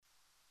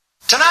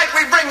Tonight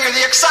we bring you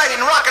the exciting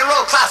rock and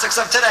roll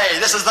classics of today.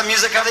 This is the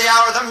music of the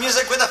hour, the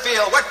music with a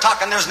feel. We're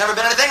talking there's never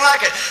been anything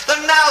like it. The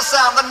now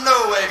sound, the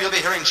no wave. You'll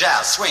be hearing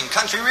jazz, swing,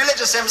 country,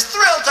 religious hymns,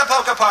 thrill to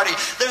polka party.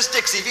 There's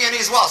Dixie,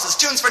 Viennese waltzes,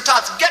 tunes for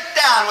tots. Get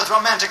down with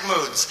romantic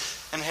moods.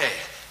 And hey,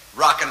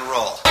 rock and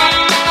roll.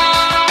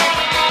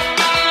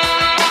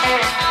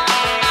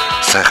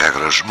 Sem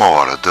regras, uma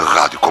hora de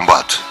rádio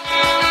combate.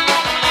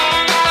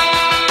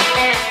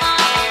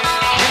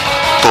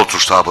 Todos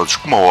os sábados,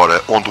 uma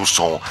hora onde o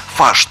som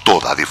faz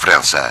toda a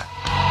diferença.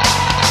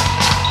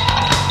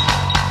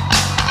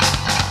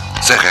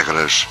 Sem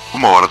regras,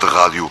 uma hora de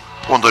rádio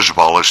onde as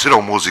balas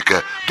serão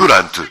música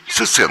durante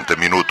 60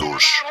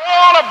 minutos.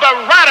 All of the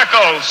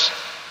radicals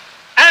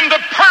and the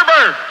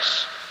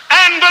perverts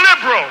and the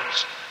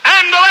liberals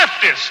and the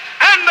leftists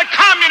and the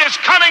communists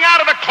coming out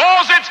of the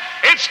closets,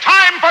 it's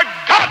time for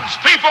God's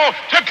people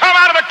to come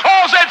out of the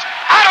closets,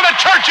 out of the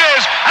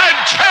churches, and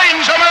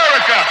change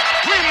America.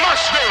 We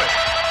must do it.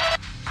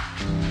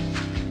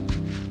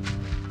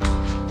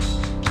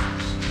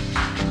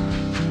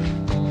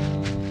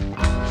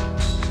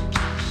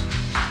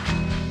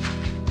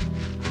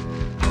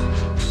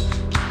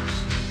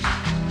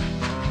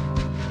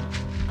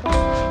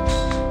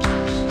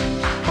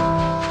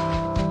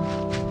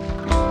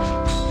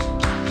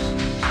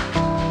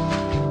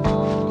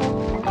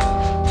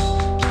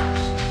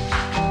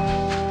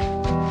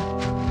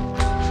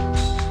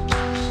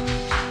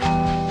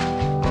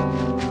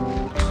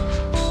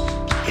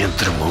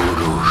 Entre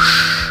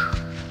muros,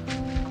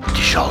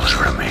 tijolos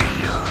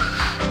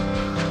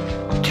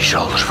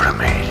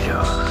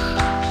vermelhos,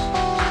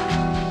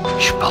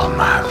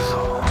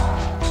 espalmado,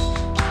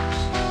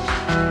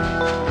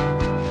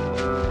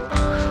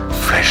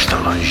 fresta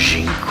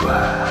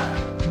longínqua,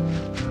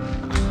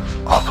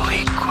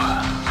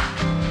 oblíqua,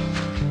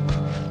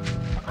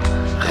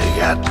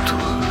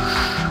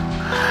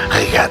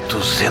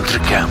 regatos entre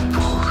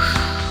campos,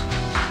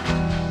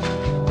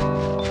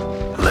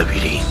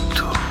 labirinto.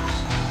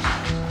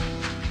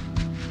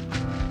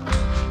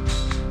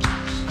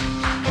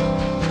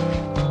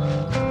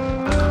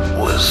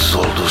 O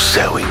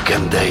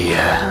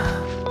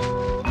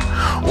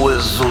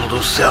azul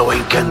do céu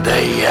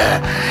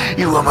encandeia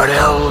e o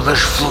amarelo das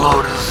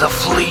flores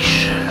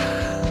aflige.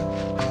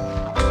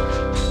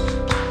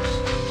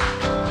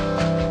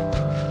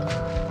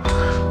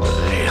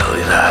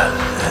 Realidade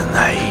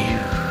naive,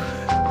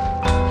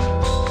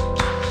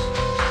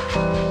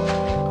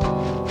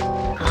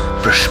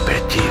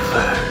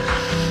 perspectivas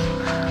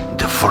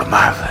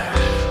deformadas,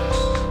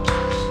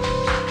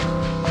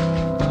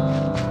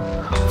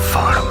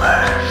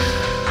 formas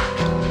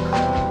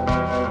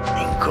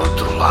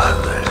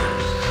incontroladas.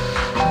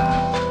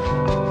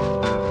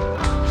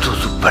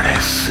 Tudo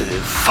parece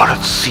fora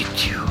de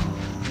sítio,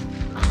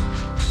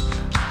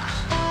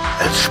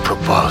 a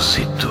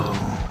despropósito.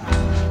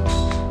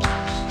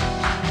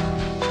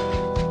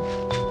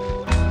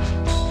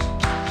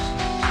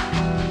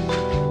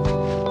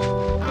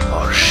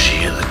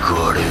 Orgia de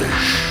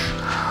cores,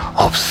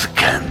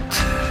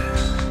 obcecante,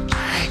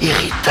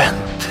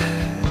 irritante.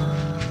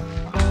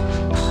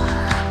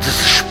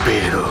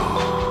 Desespero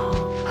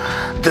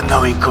de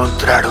não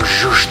encontrar o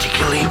justo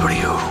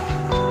equilíbrio.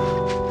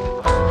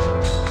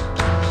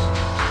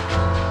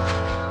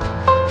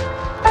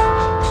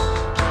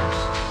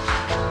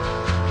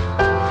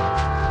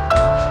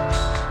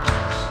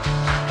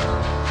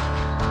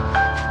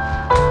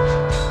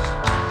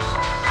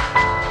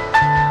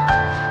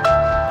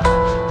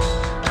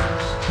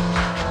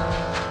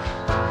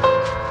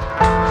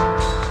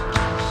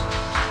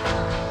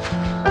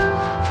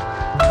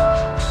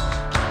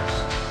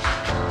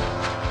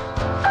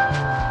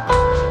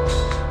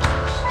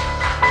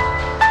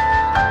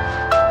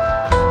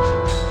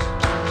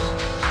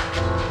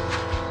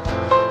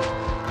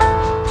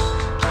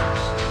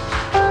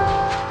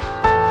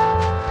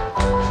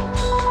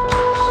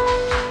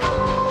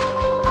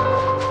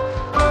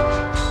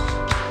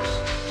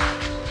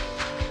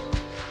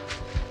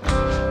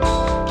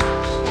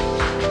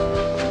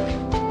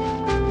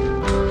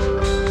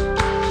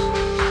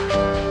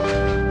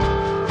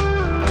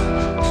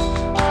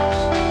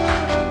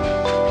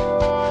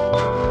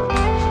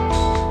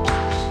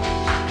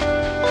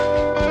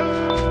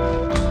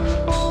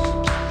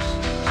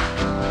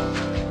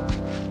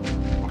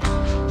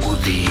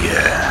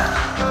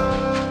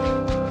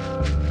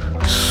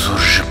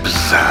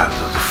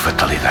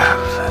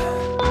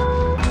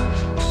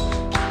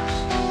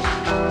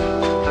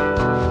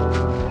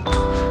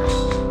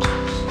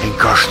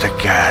 Encosta a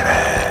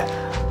cara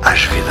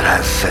às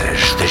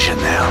vidraças da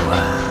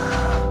janela,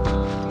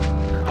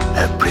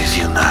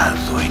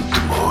 aprisionado em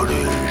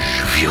temores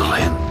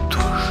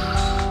violentos.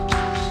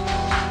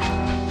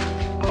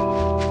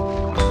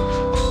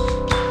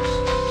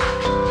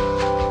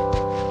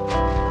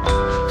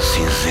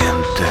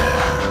 Cinzenta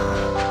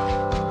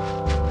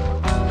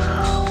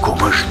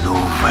como as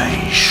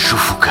nuvens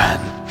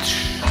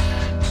sufocantes.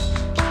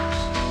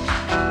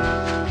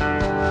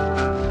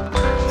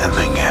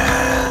 Amanhã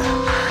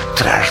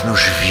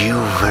traz-nos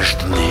viúvas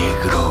de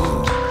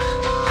negro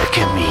a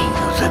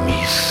caminho da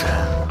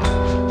missa.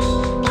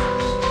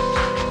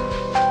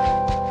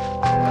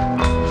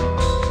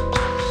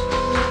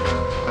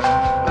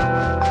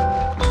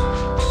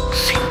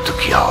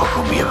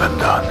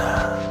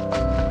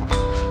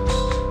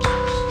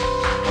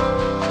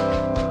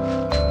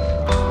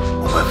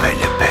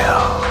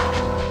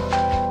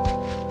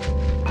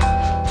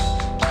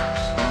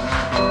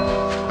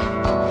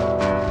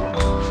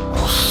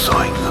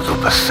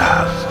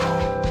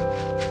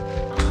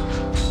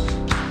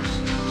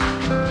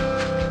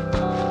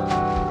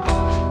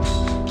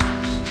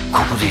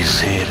 como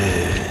dizer,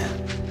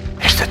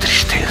 esta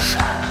tristeza.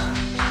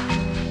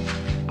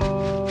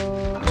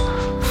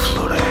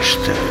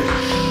 Florestas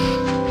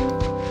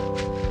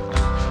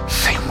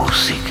sem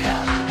música.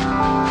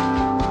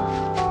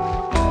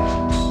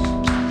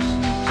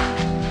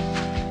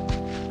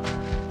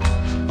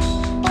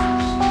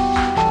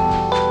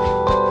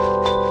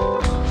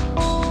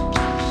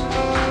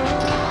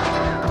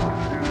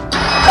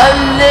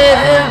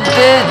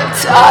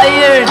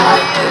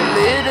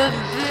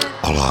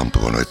 Olá, muito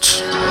boa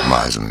noite.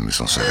 Mais uma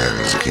emissão sem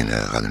regras aqui na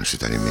Rádio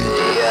Universitária Minha.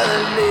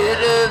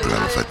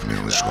 Programa feito por mim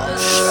em Lisboa.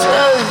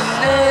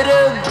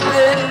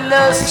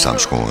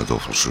 Começámos com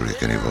ADOLFO LUXURIA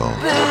CANIBAL.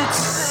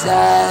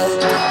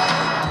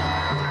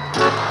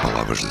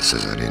 Palavras de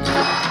Cesarino,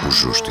 o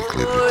justo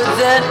equilibrio.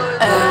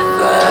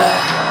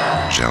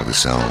 Já a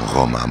audição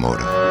Roma Amor.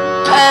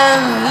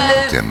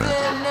 O tema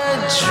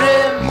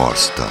More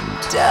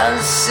Stunned.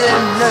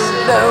 Dancing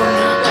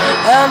alone,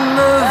 I'm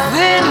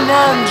moving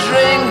and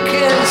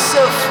drinking,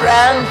 so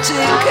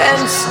frantic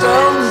and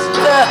stoned.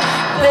 The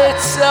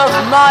bits of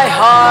my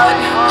heart,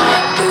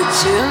 the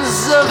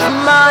tunes of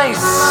my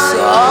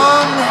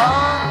song,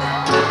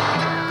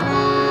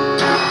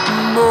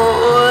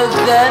 more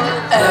than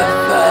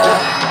ever.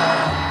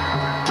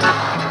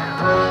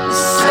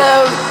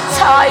 So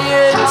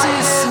tired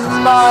to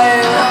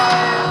smile,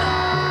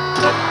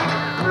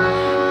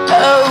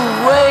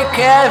 awake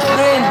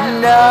every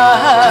night,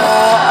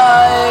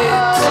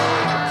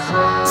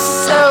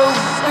 so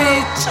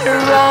bitter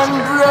and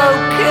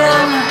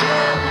broken.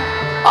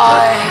 I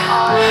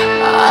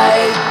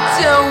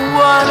don't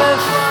wanna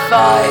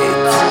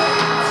fight,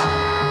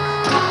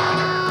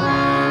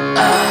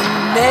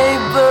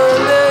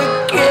 unable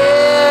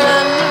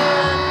again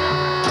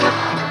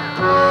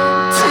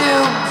to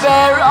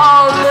bear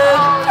all the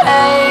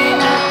pain.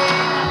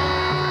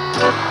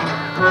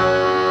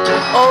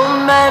 All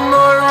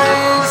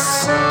memories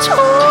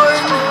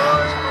torn,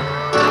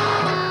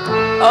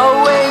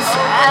 always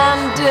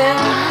ending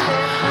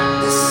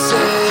the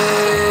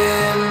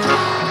same,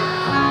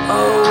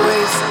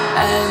 always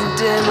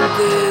ending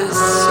the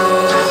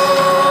same.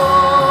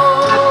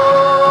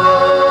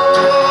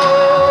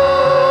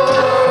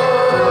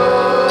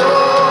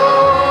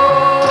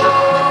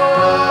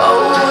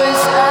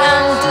 Always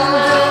ending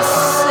the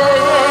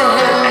same.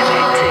 And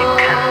I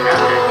take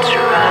another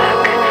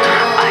drag.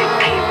 I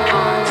keep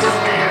on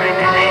staring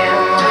at him.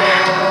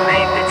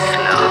 Maybe it's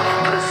love,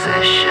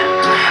 possession,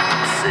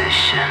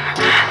 obsession,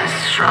 a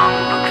strong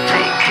but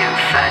fake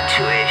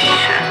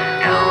infatuation.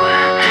 No,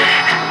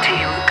 and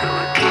here we go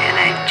again.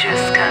 I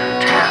just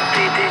can't help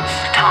it. Each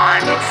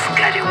time it's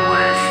getting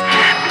worse.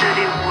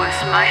 Bloody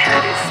worse, my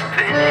head is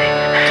spinning.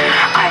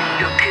 I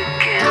look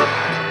again,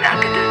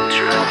 naked and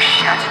drunk,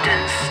 shattered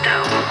and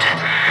stoned,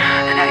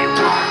 and I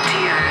want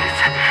the earth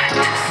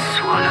to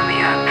swallow me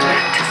up,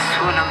 to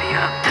swallow me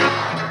up.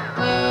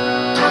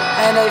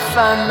 And I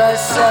find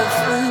myself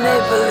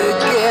unable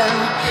again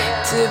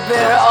to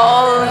bear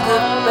all the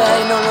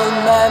pain, all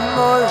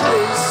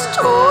memories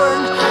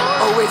torn,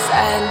 always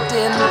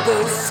ending the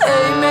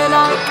same. And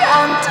I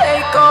can't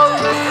take all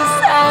this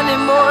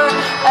anymore.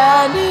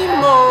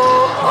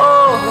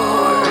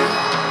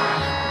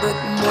 But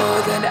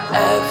more than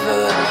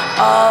ever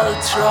I'll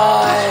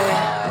try.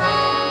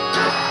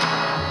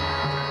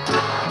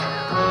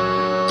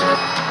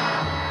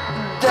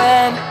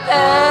 Than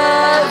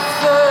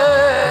ever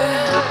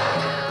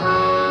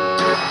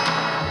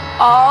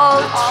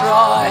I'll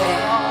try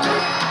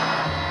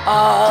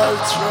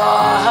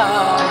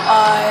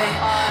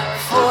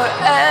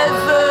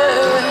forever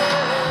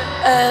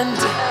and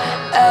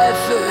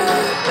ever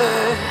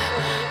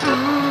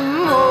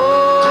more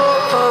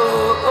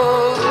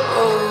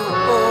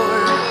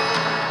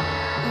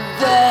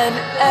than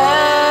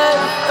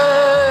ever.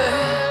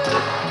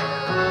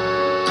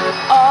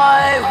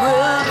 I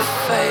will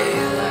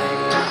fail,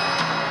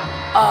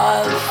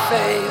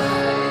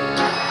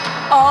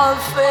 I'll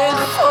fail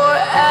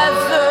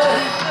forever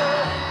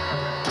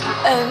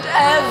and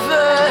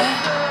ever.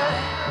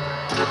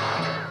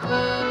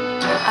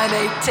 And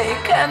I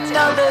take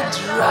another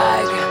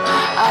drag.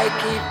 I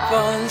keep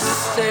on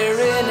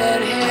staring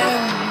at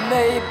him.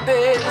 Maybe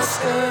it's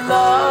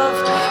love,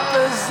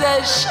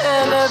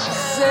 possession,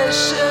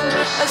 obsession,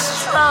 a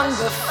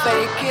stronger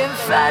fake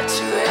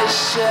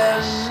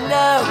infatuation.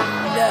 No.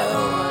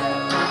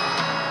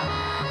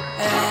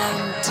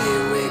 And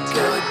here we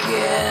go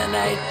again.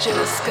 I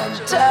just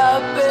can't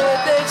help it.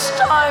 Each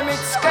time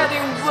it's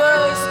getting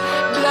worse.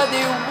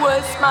 Bloody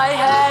worse, my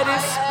head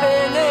is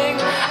spinning.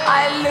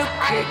 I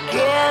look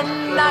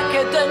again,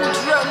 naked and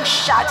drunk,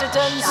 shattered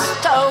and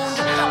stoned,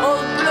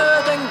 all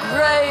blurred and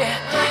grey.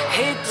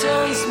 He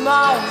turns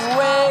my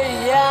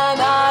way, and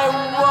I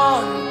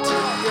want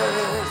the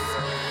earth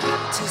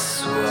to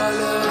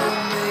swallow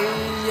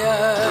me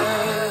up,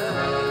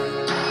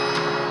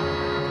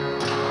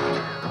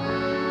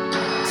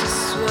 to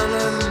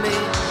swallow me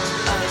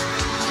up,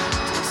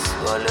 to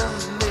swallow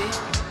me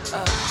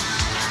up.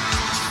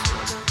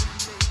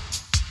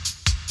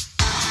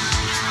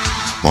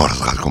 Uma hora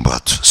de rádio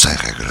combate sem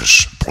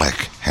regras.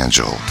 Black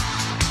Angel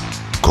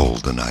com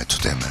Cold the Night,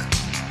 o tema.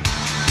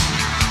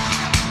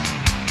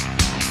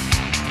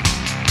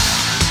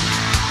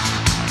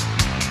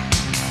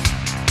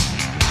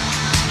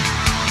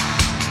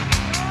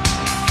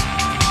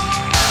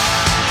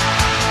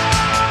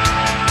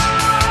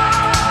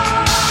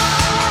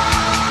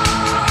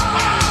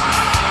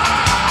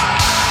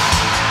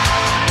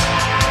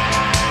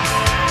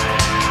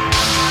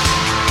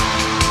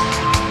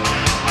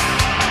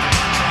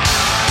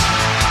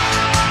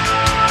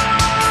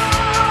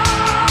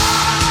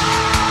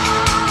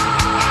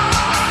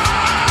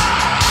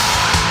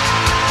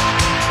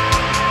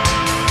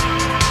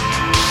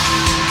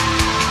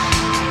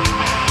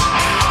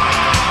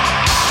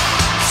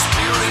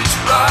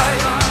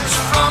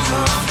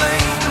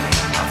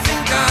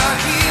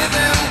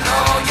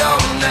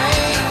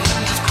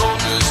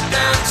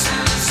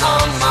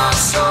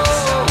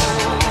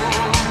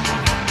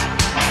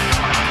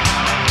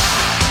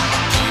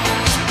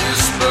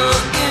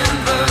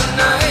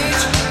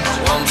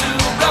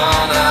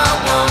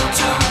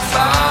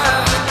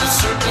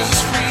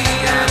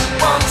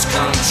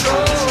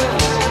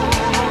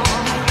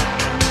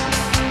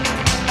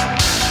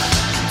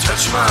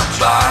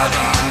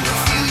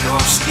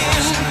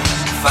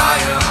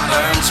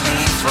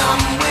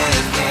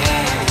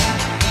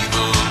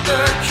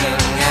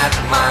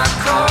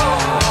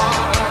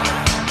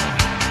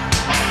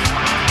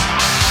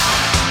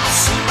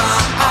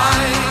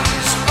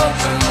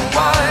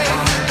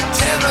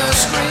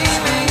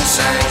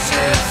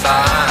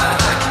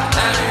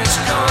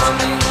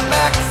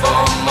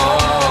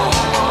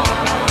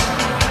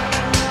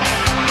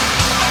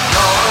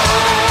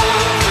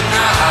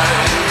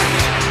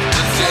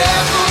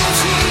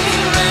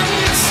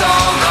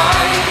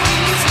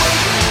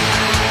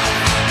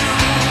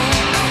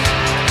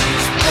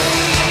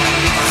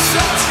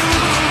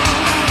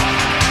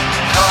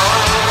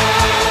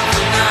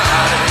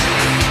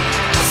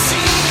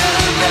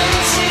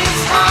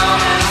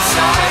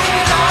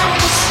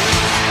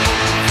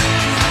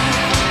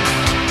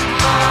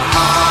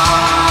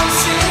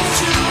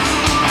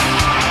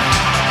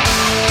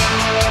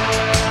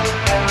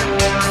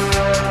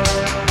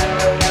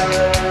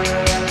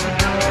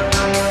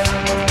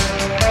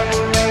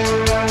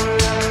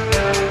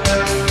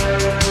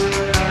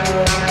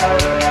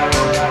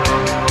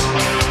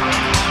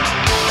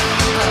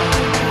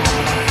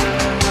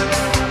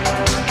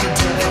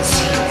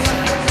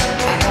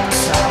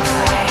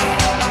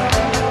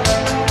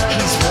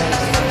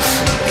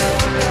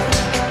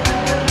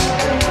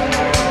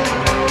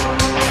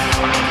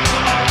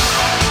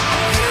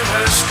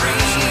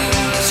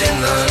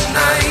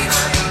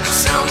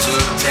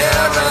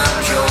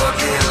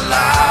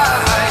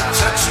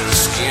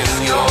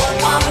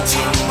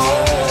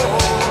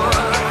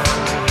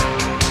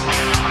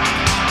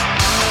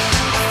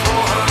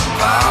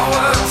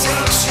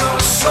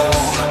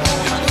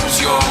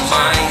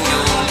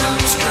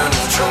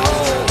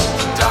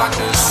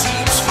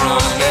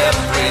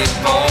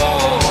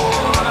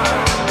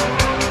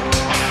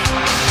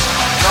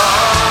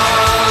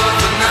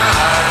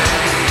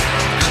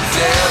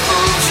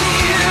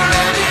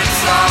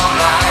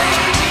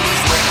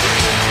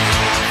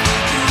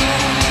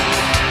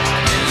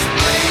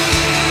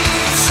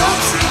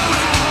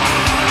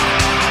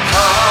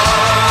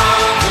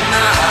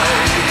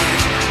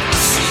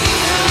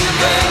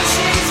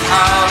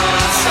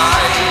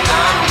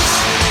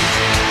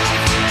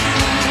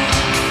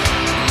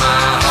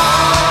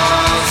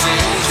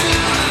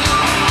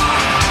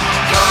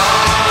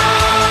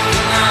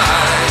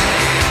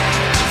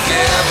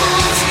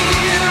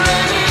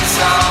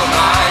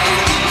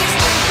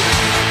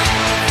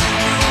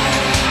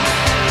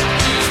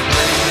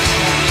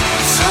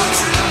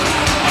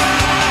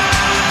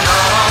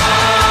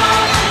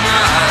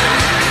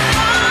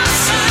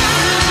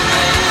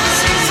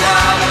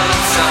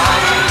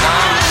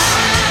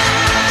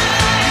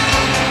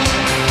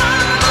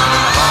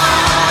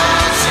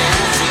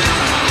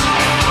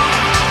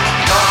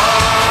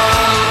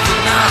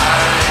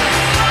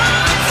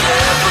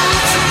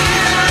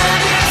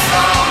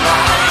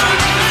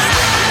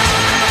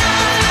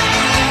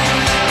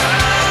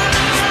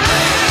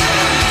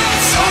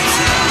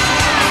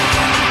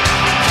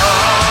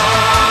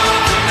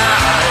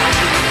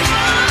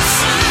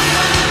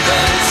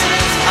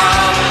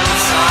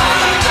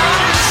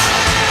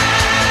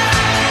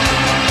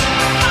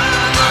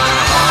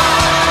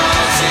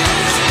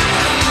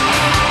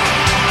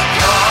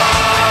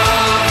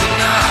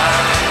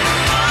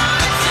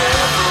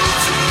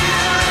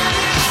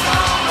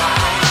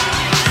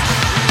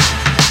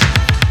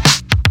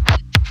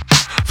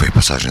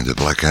 Passagem de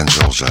Black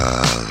Angel, já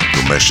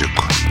do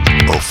México,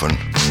 HOFFEN.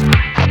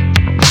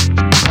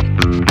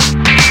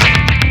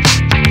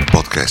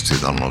 Podcast e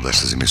download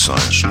destas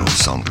emissões no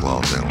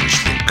SoundCloud em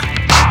Lispink.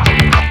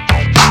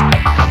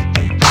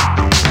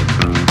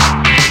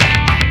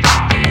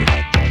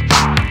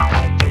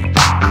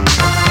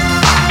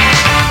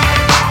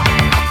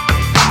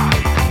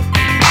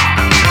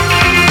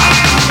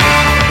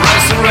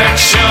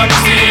 Resurrection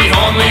is the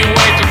only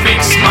way to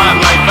fix my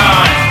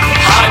life.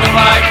 I don't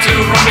like to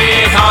run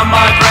behind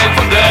my grave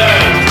for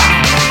death.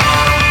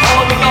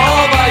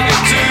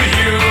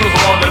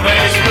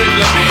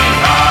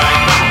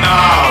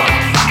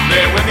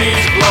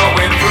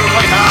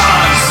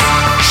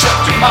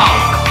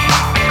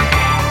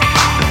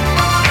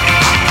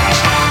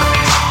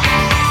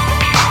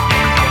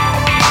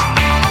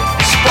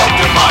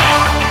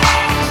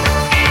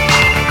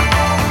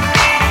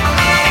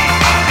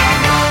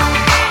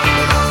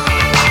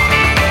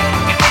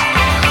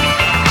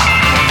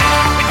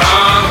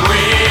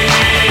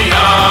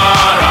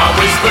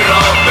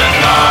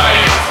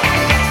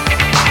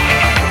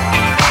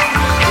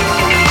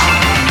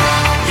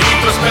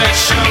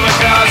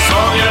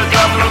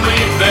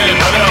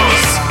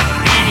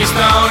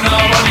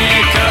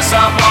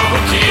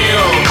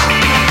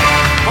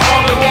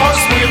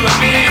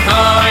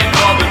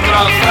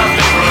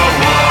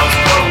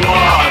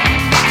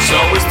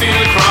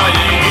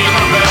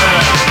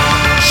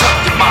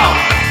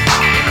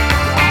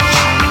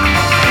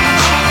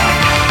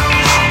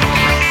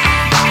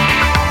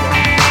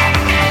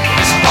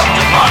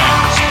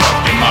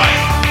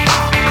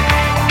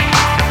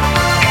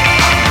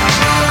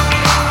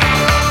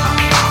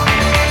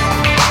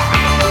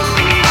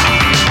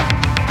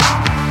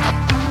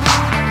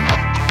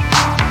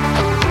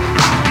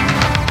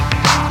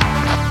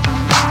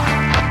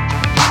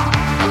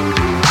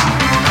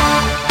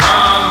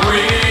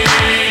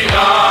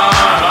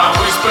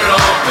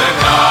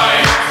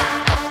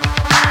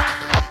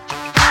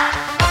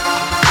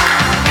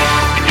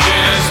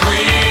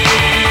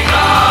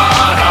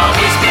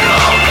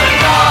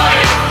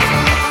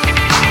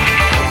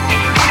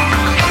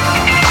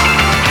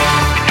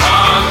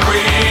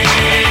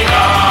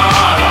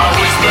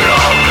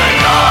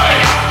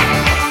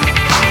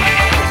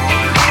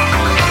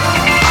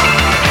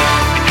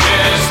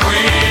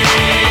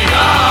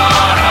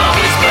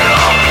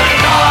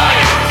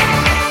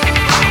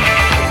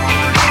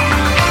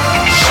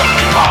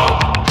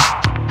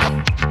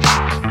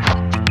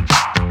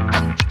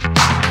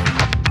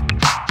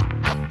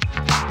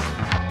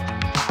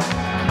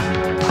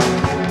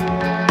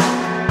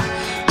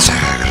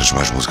 Hoje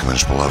mais música,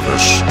 menos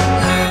palavras.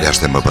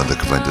 Esta é uma banda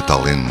que vem de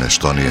Tallinn, na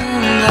Estónia.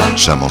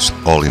 Chamam-se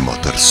Holy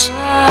Motors.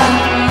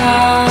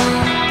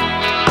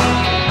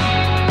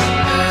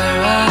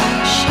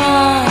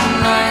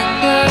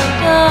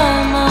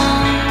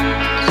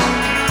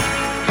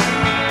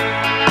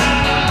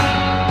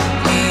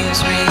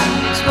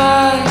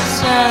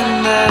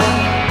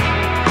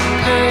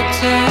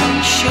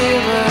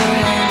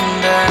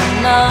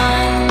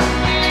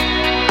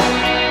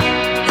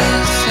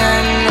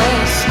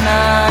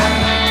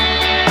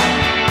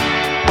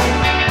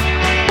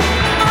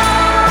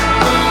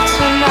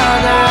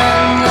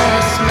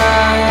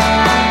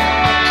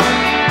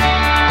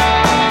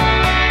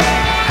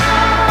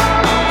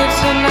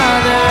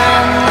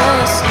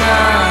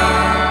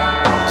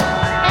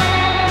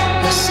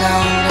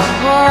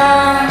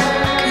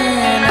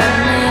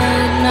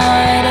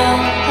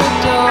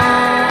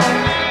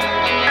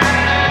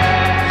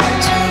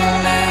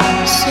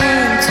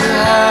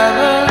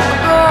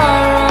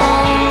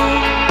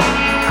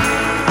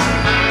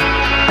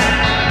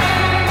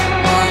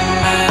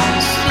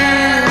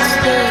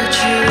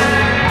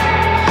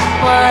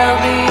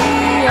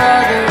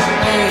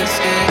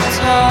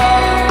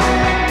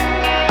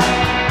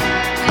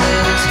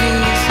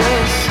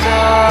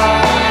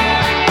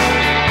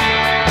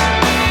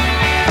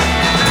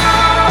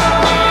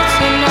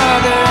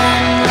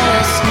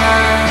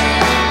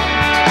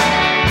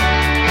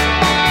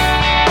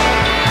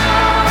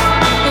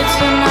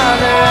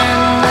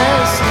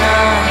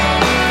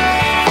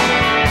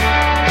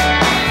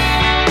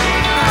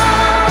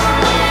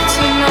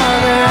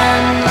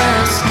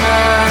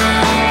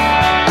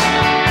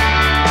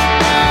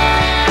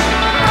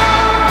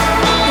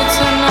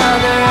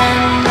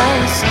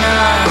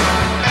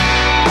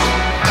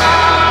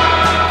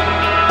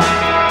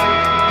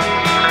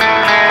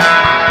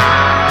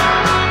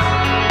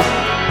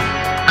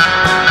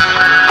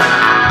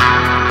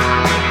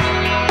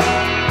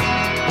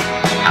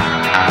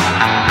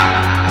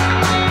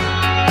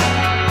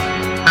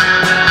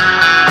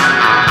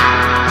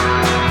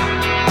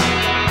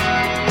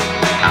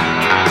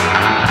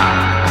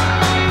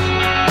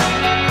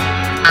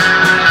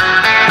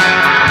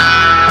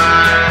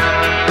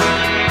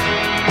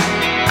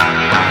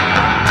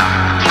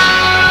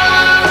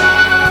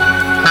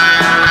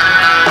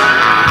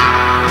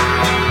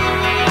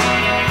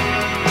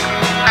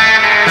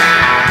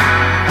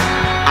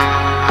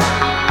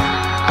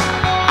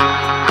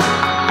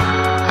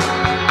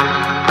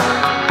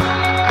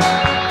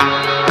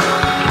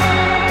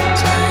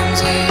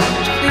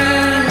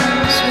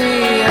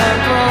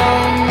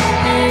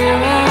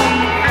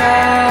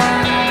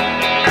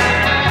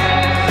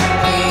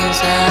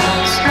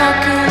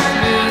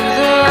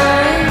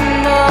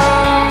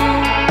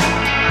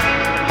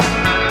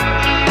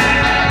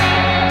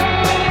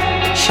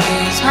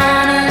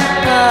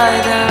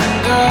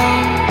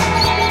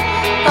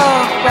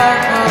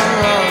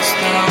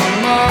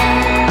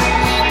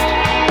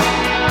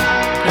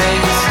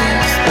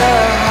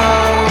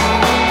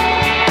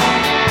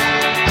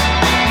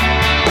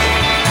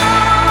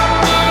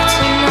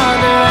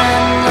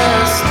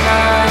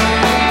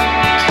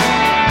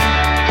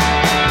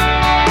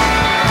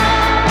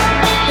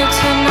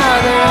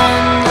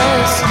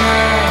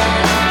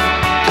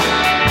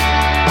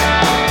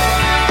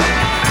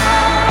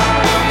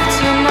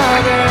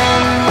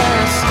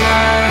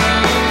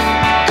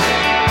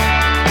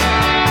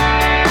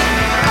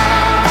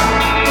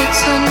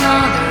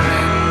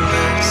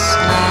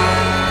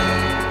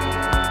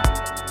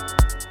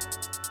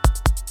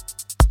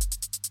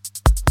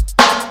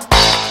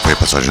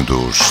 Passagem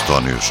dos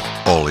estónios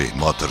Holy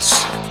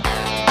Motors,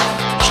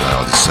 já na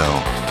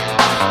audição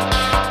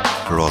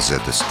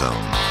Rosetta Stone,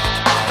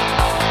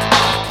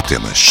 o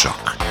tema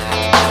Shock.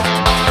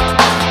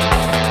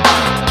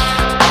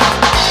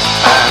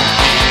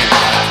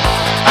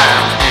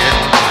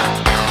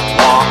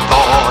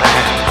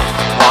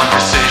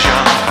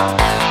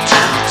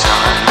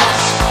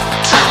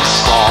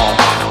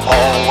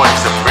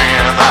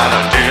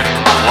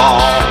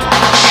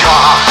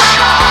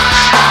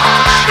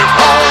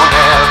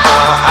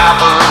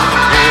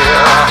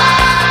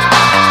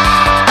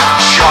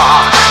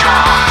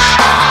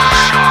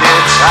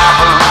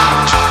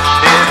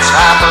 It's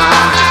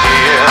happened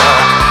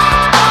here.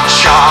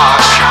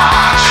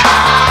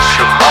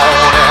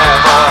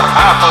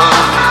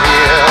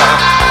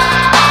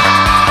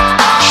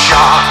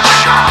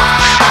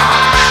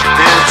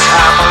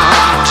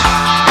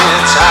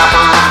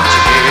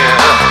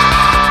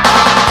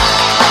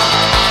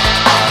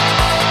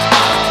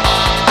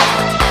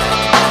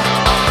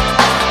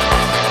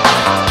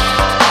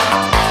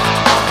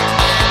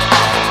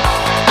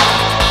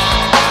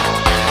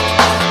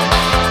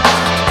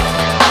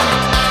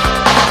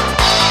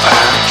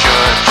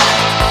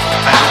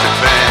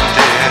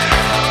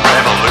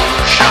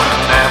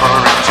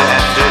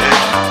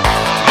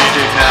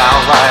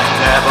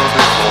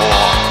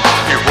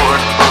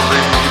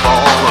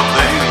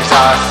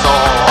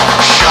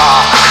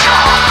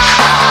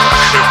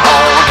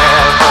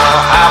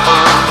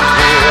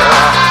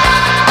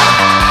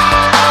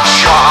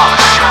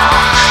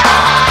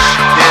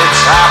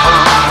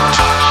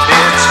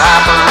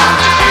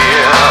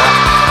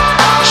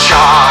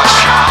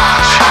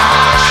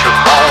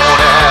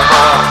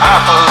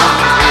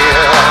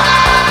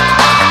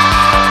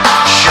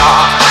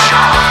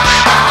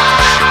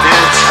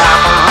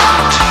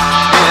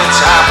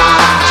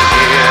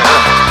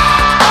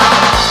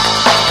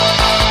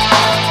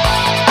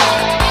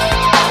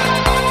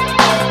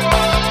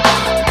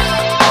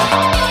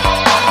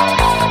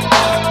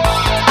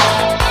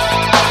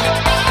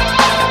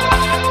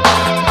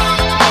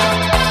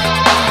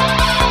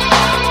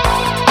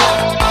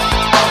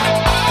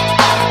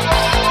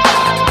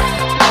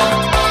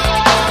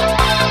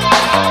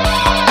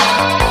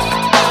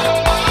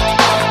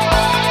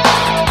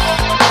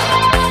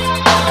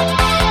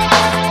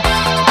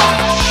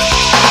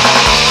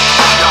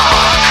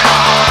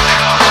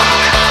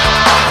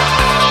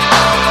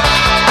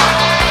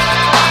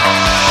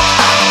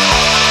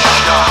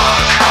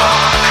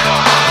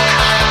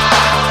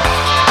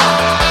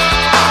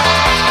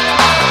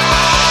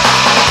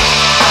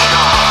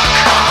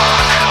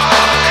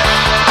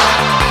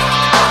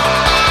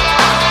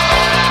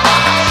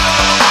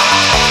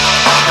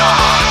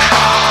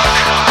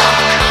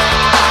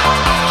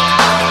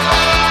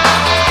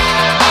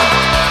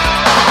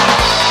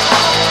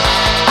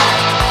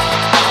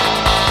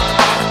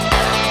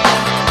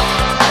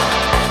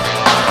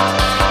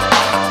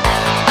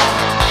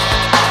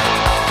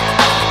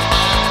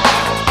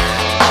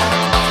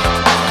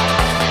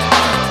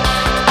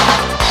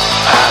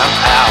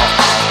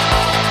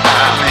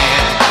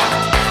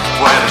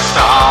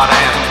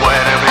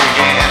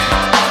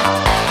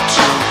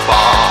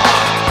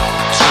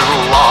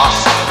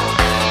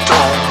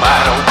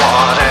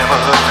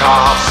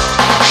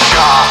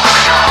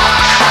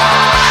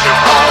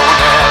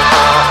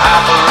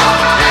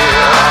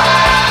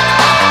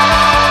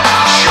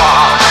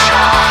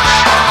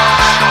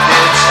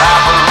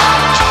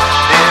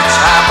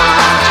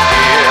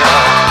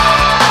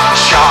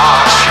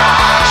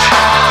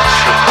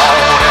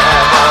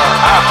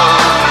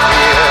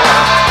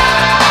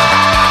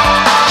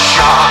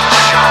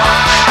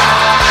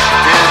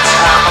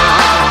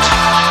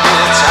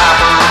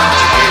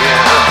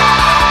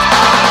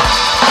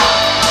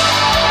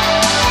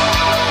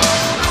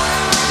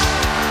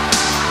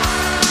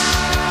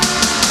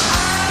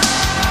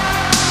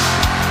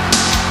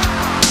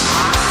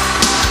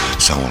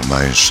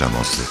 alemães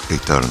chamam-se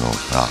Eternal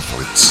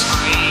Afflict.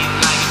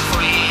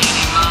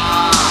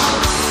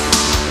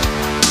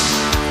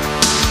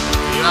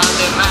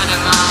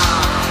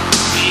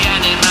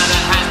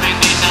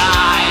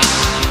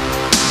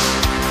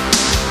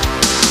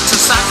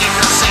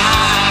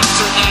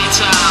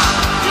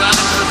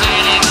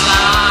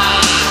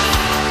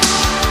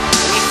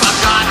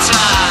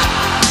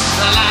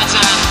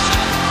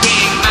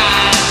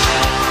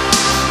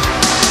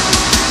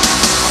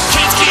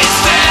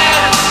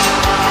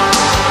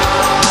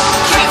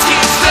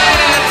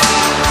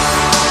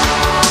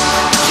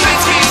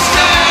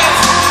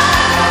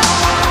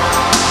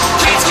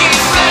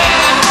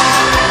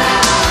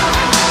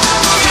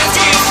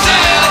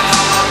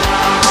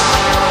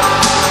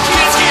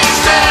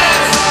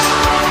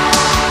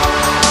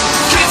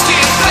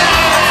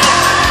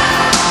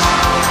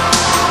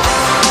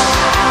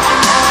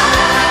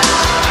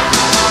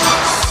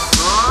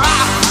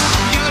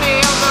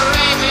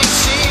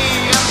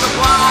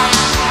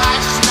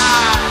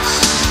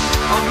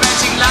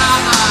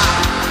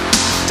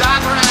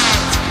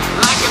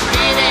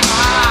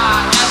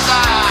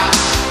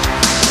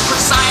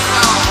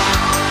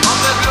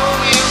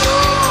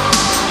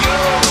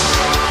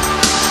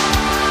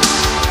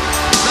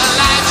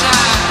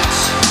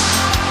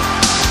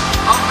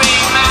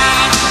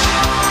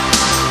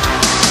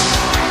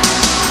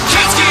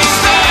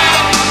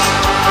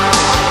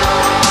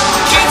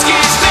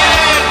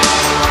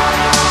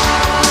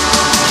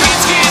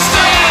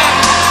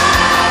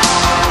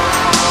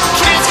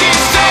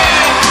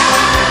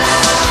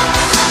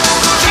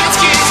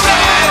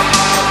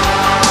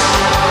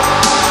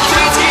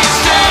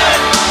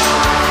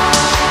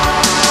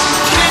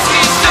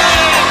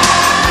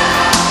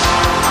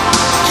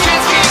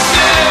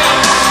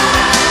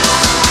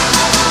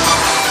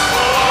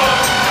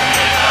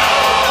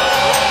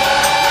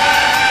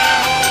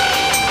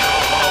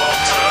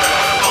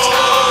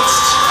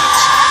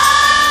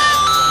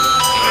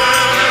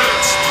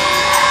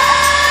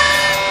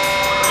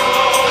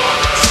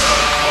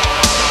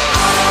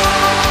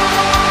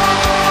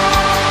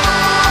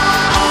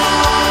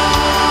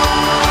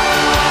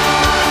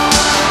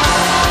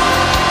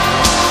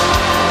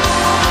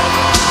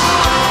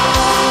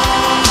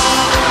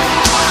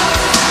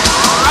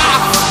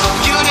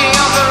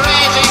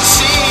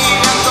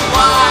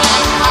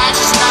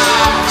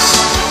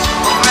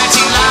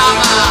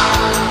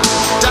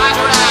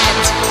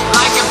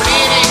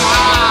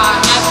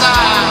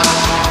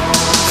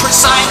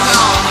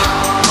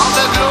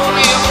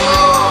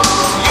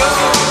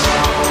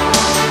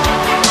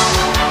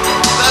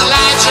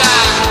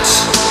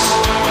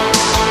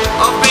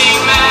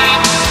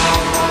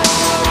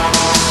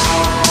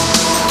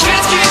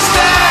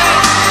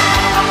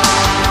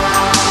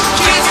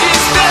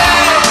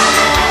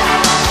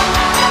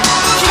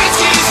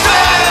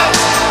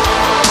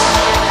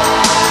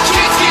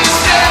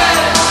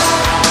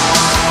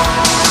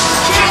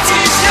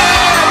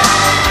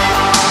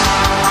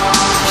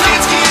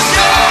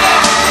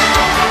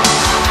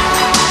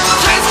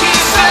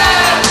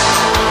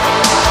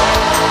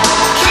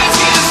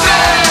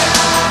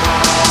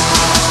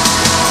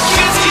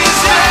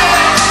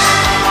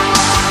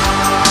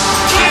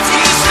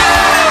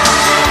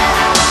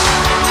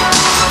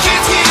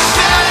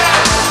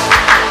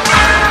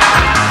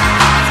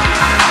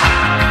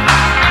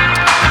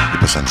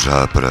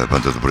 Já para a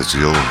banda do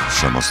Brasil,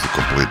 chamam-se The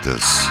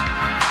Completas,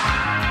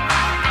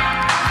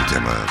 o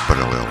tema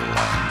Parallel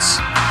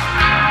Lines.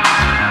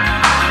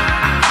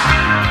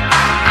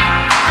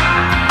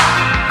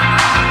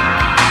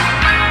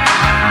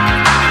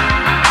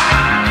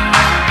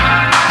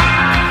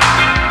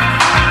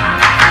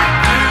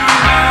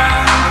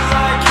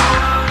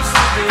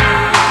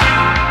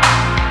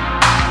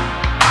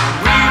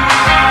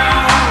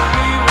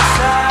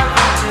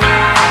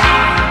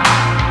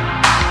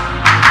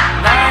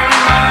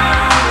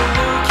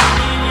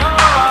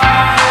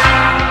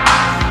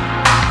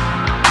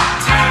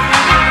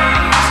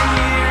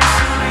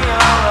 Years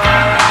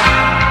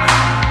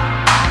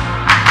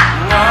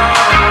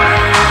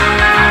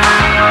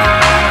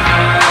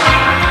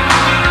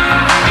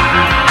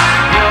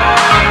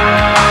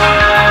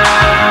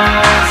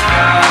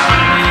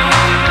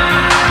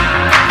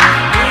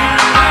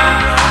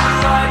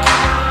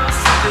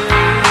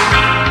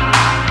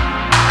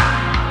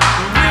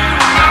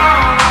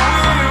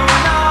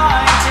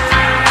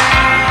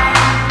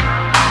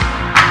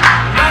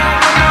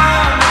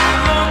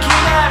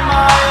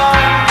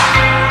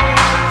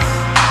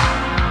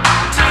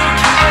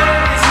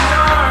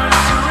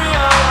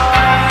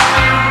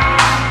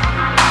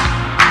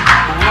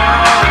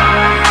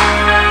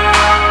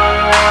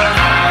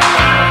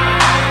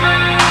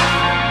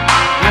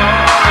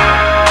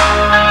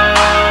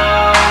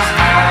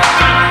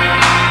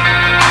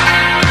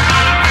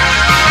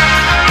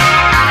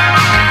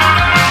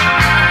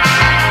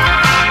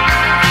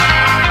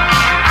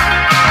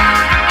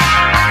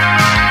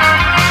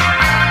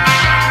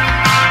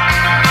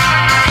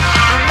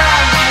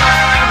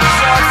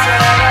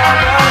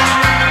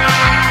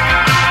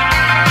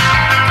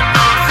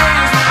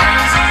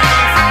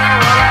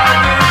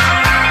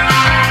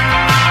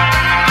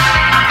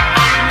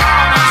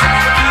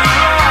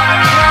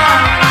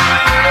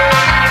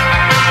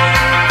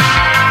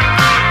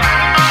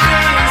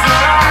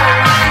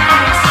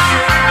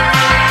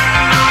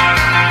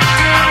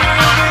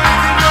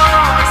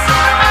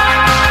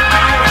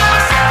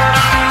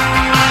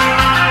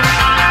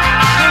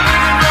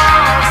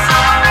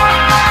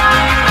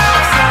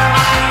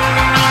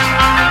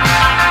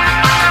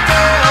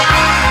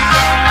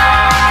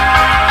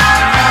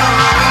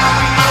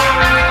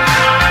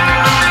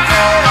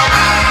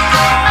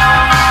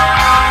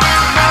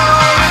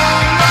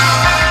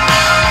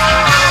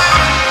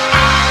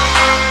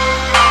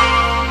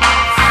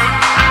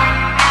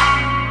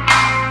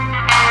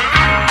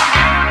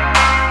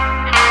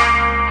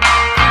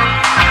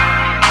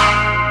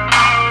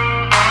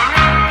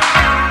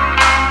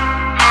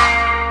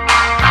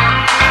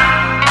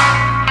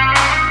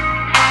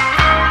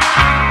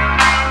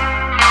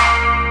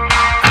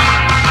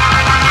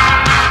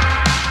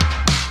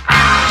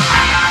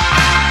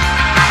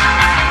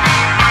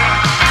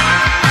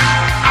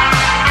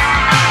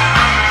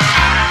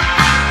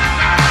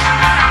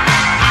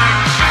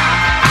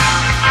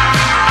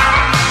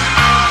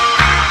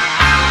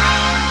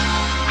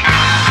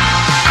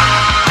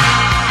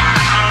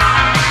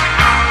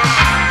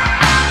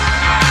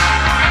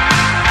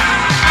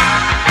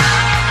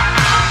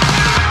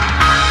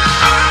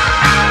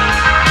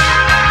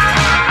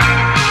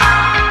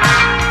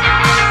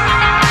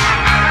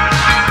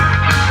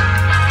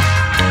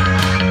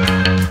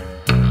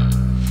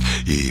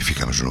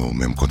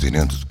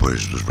continente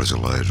depois dos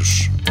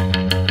brasileiros,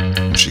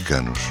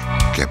 mexicanos,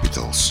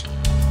 Capitals.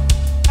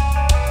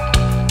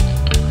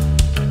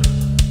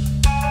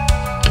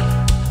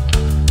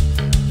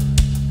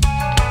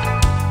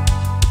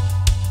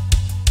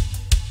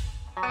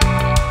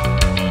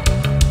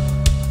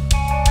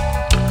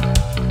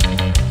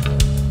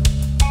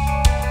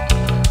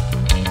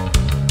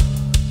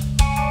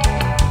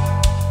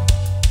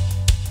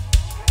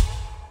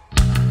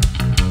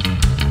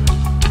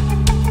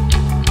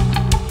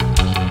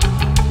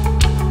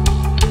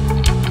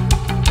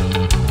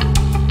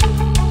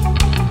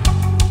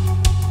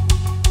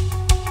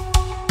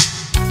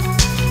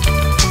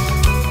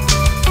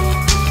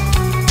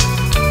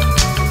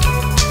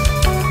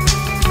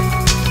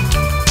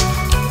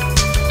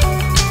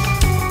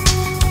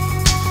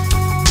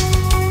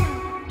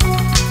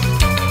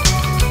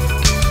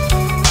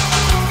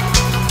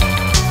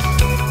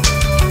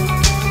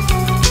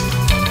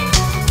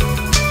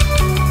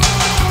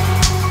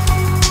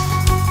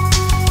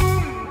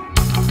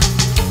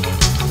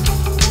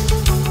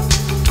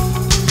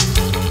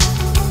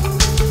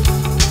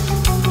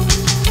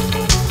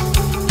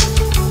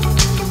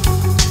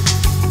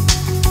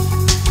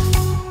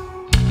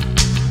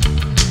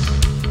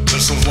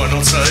 Someone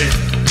outside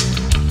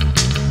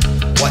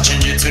watching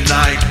you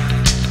tonight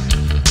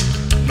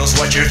knows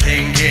what you're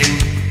thinking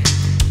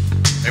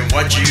and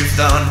what you've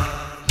done.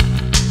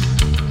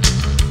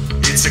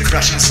 It's a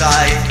crush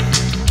inside.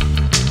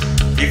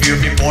 If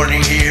you've been born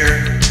in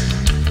here,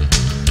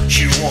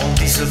 she won't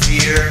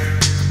disappear.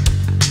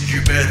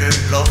 You better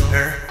love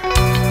her.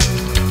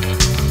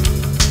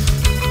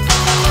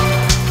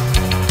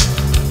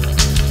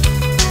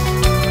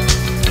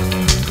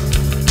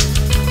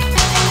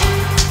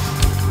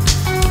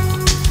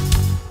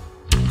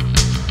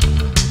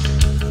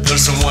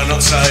 There's someone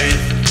outside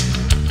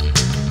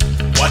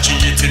watching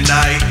you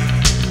tonight,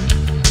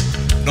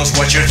 knows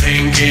what you're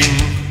thinking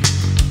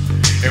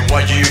and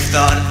what you've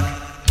done.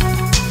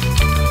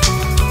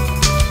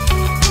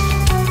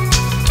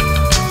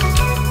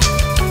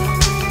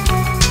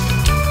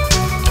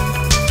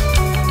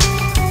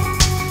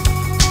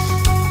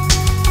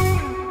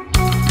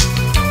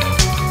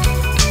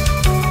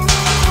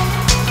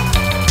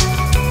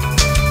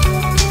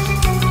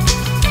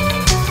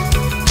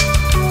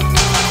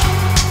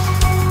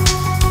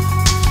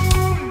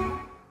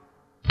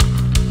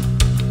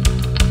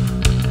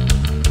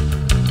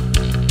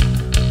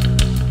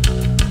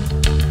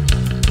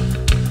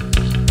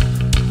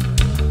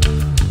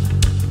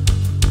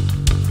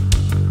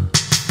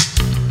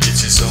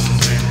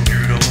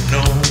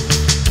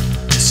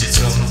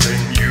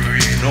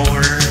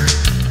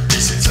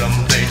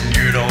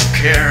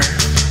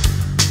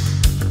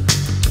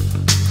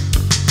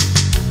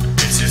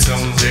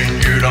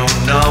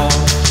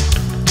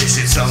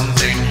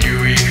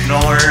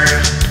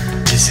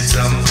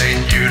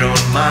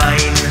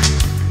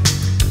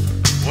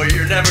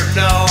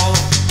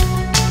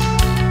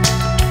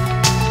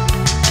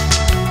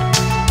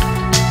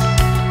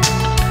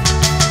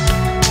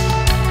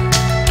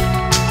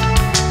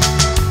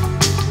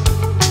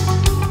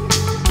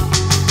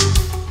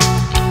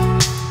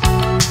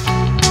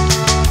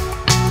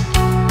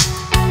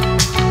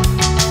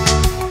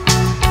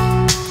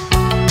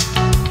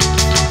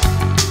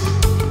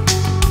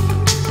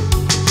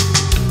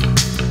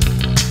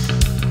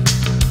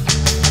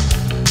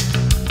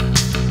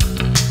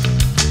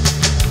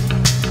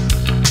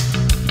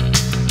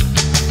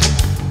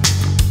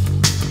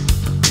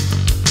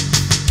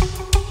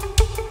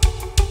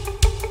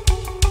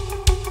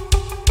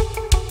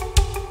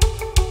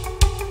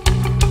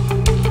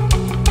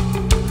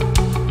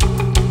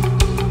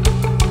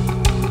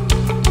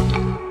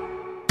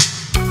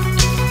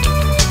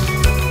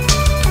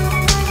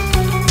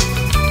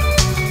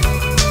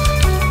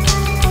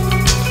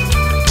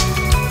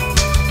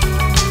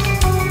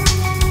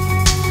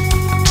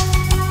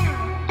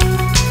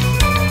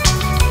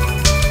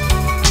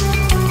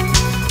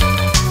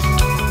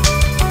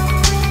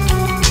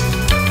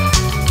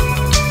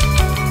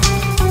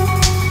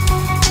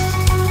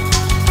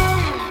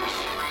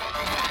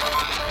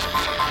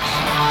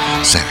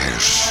 Sem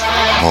regras,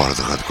 uma hora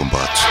de rádio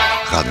combate,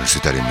 rádio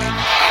universitária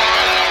Minho.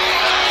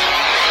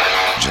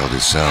 De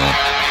audição,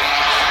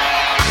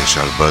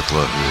 Richard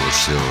Butler e os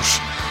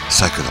seus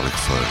Psychedelic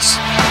Furs.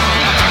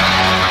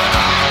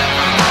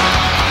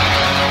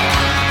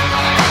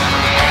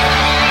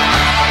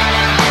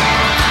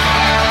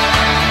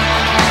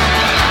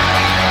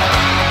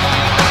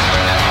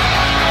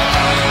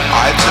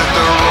 I took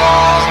the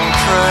wrong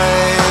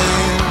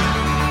train,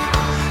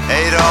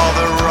 ate all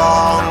the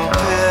wrong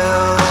pills.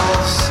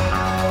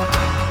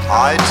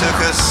 I took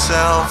a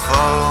cell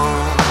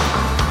phone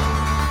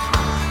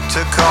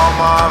to call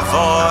my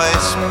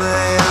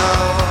voicemail.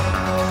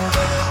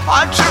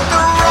 I took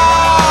the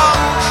wrong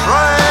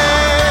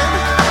train,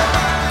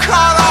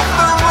 cut off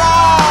the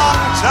wrong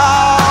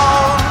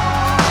town.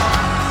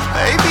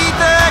 Maybe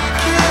the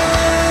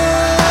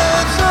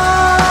kids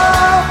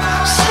are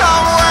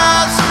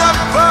somewhere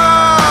suburban.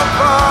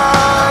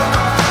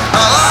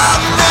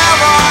 I'm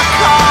never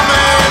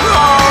coming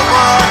home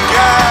again.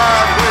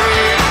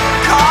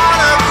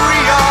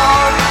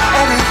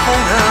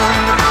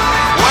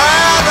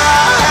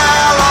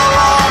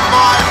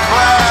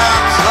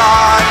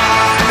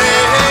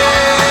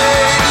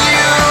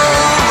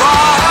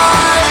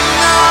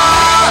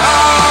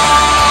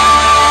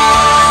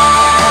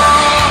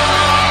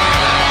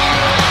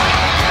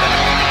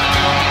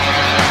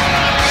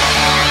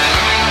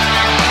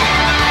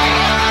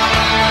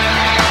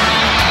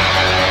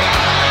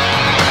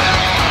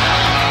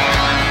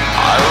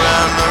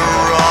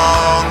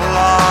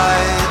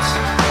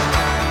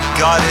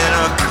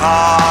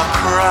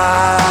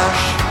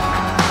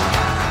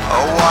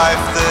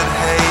 wife that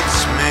hates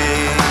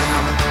me.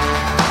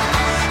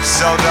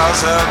 So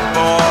does her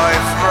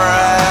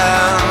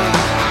boyfriend.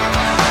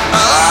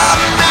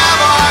 I'm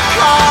never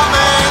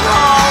coming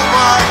home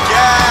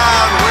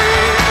again. We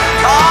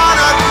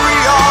can't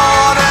agree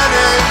on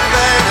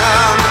anything.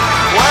 And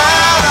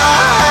where the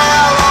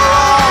hell are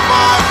all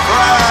my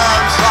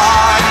friends?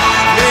 I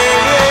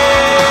need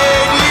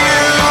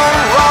you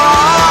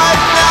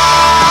right now.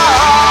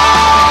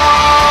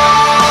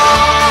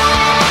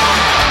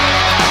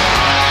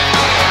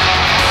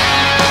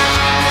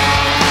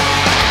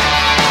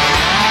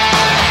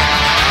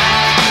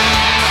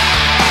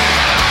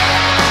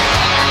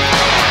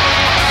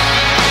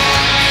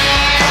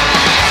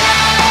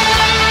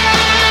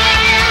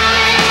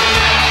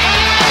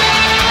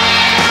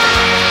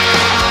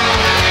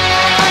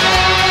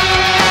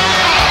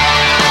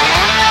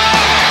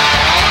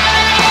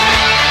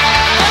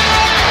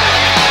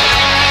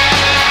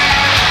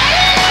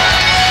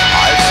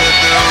 I took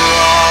the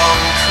wrong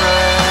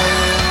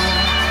train,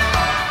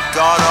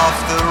 got off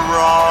the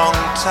wrong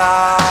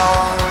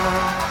town.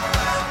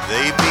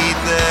 They beat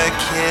their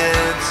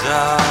kids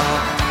up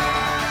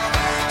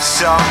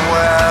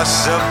somewhere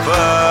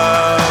suburban.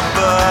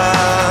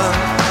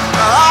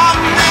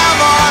 I'm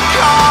never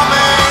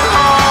coming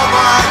home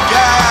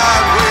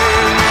again. We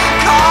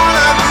can't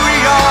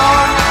agree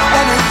on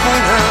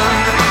anything. And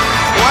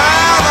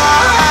where the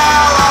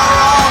hell are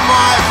all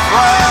my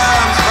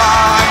friends?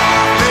 I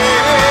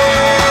need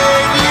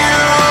you.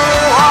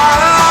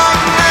 I'm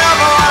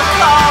never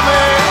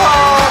coming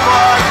home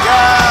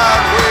again.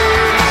 We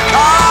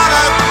can't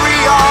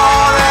agree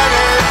on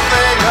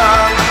anything.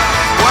 And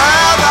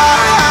where the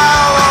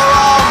hell are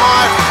all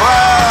my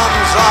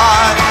friends?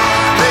 I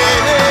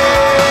need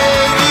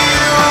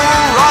you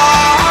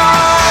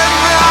right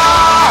now.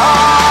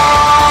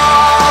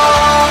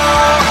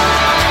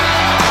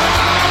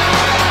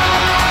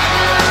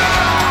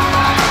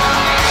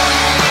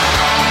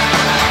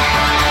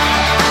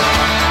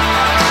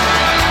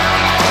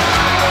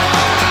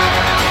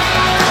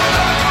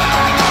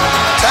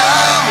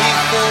 Tell me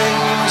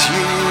things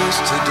you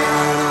used to do.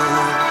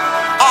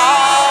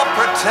 I'll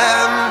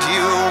pretend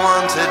you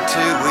wanted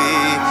to. We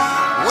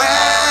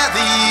wear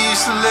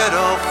these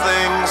little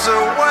things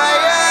away,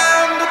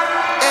 and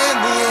in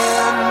the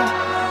end,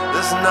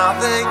 there's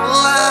nothing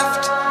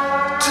left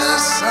to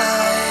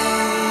say.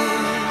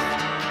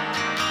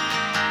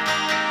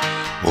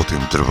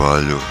 Último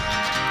trabalho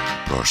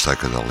para os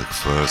Psychedelic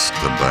Furs,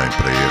 também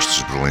para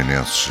estes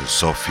berlinenses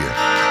SOPHIA,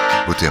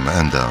 o tema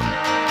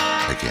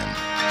undone.again.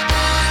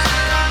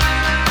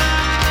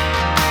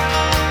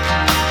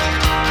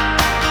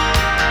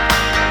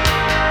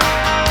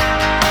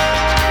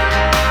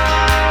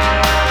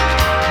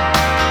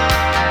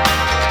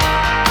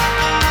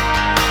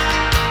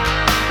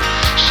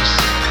 She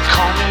said,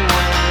 call me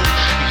when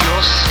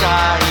your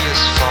sky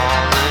is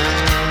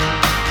falling.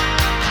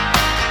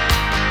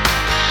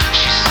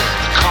 She said,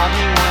 call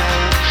me when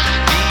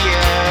the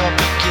air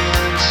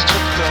begins to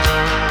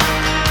burn.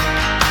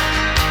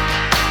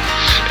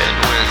 And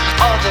when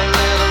other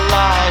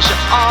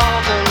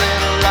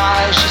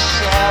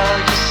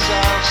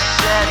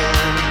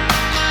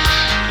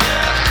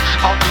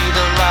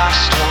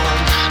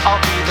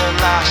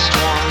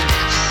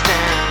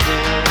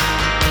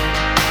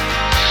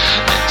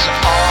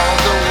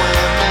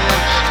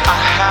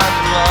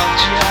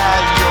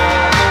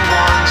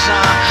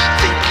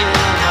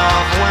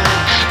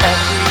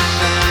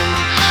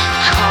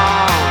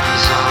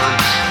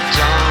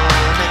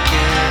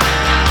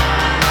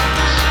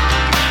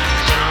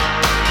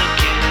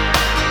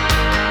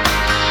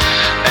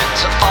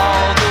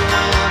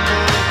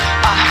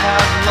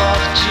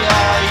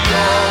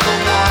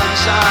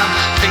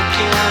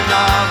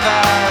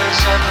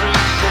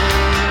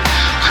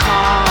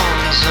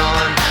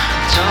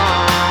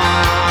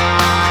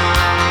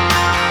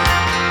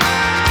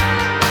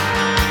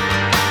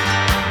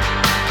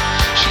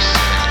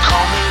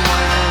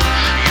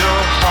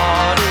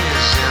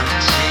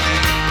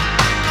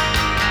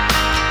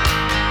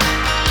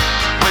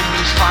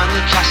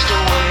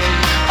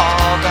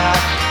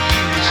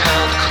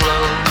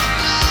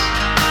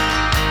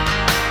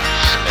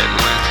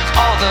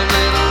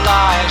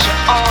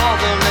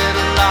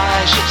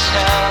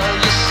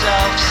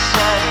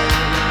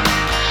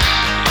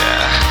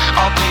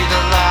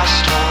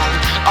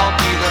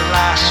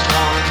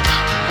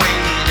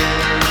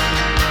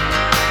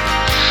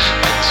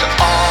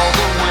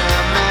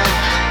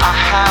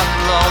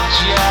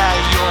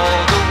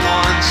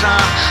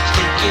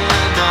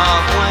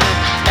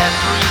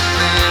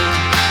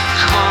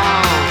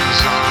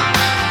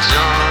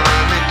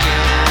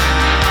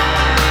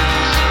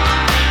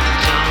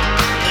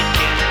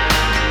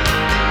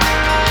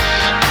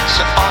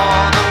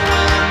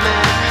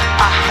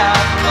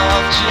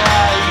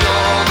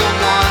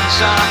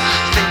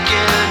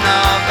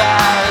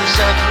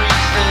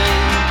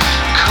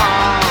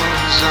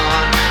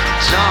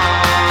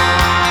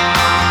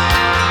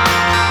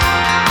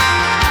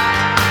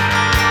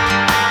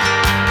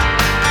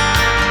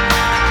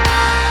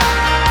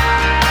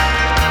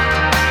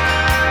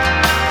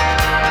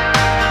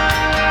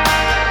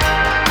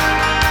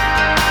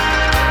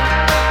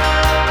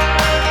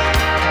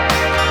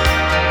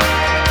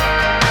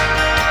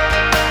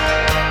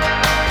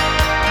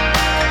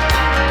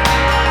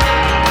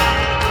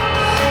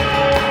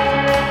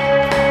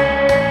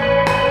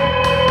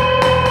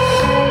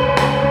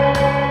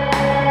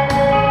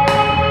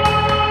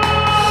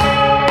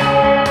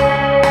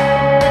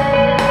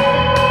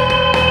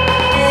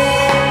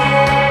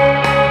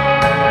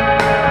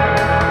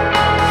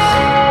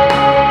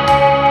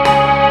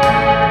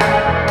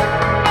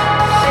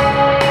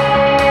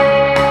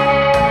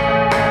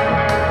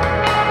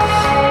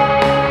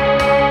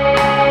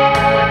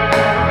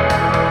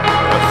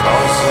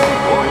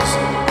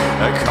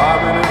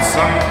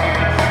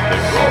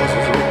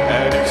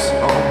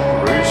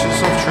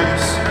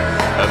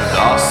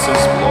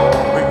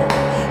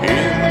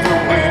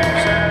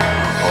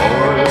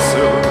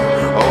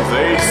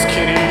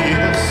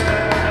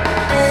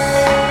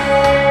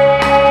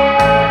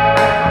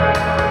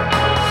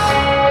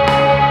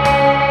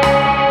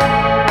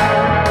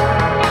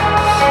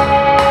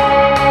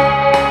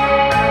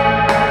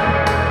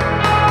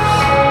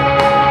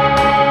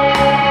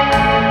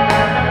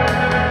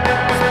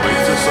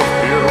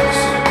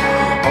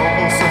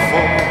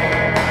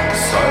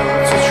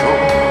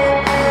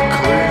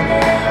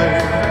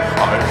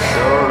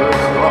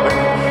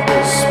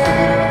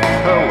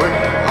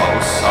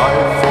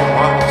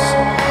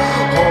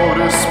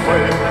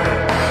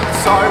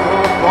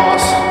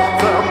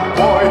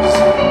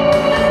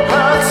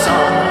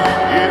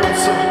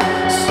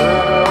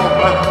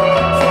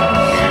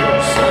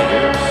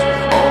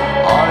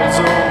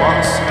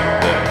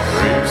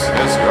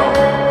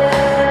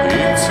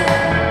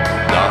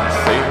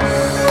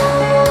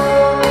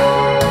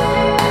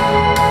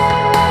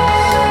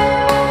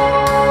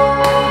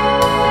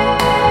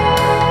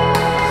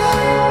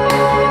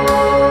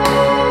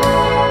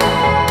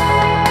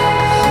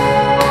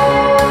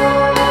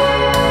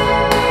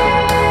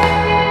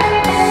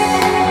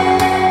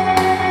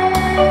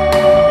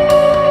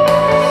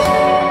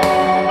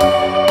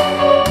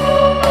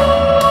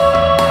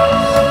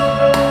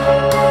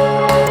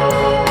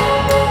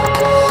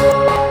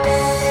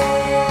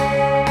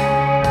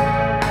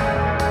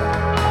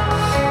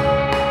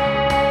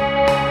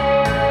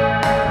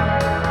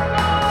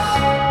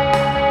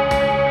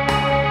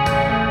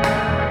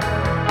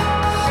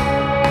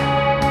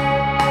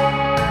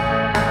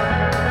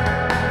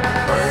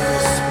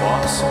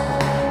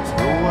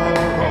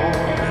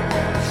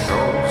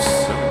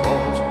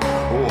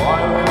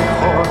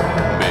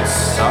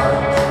I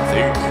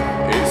think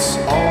it's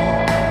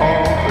all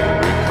only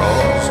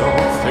because of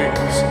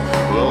things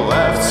we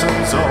left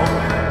undone.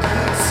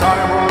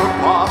 Time will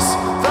pass,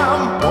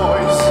 them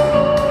boys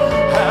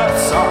had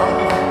some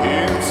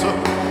into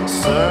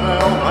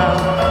senile man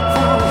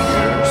for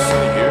years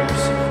and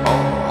years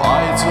of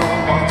idle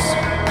months.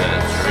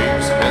 Their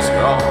dreams has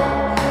grown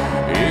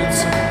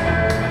into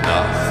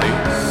nothing.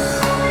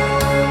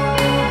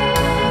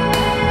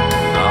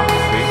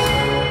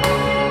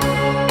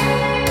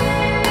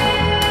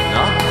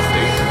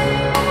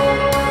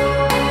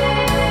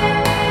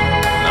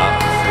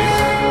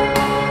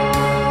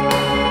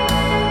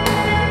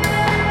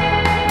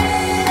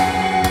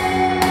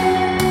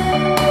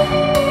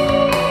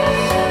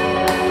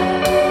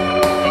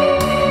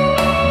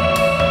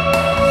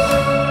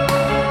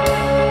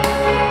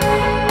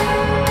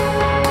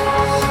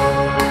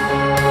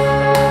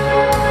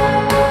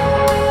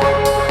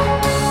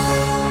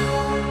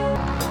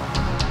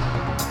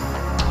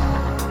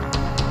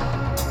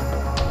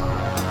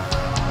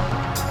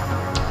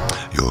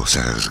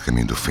 Serras a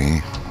caminho do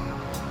fim.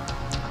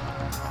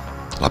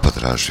 Lá para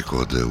trás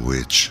ficou The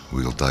Witch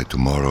Will Die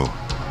Tomorrow.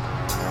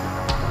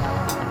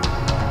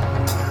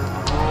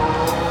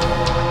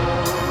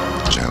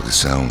 Já a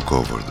audição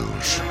cover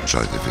dos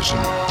Joy Division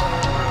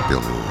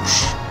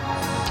pelos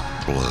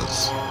Blood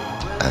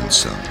and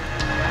Sun.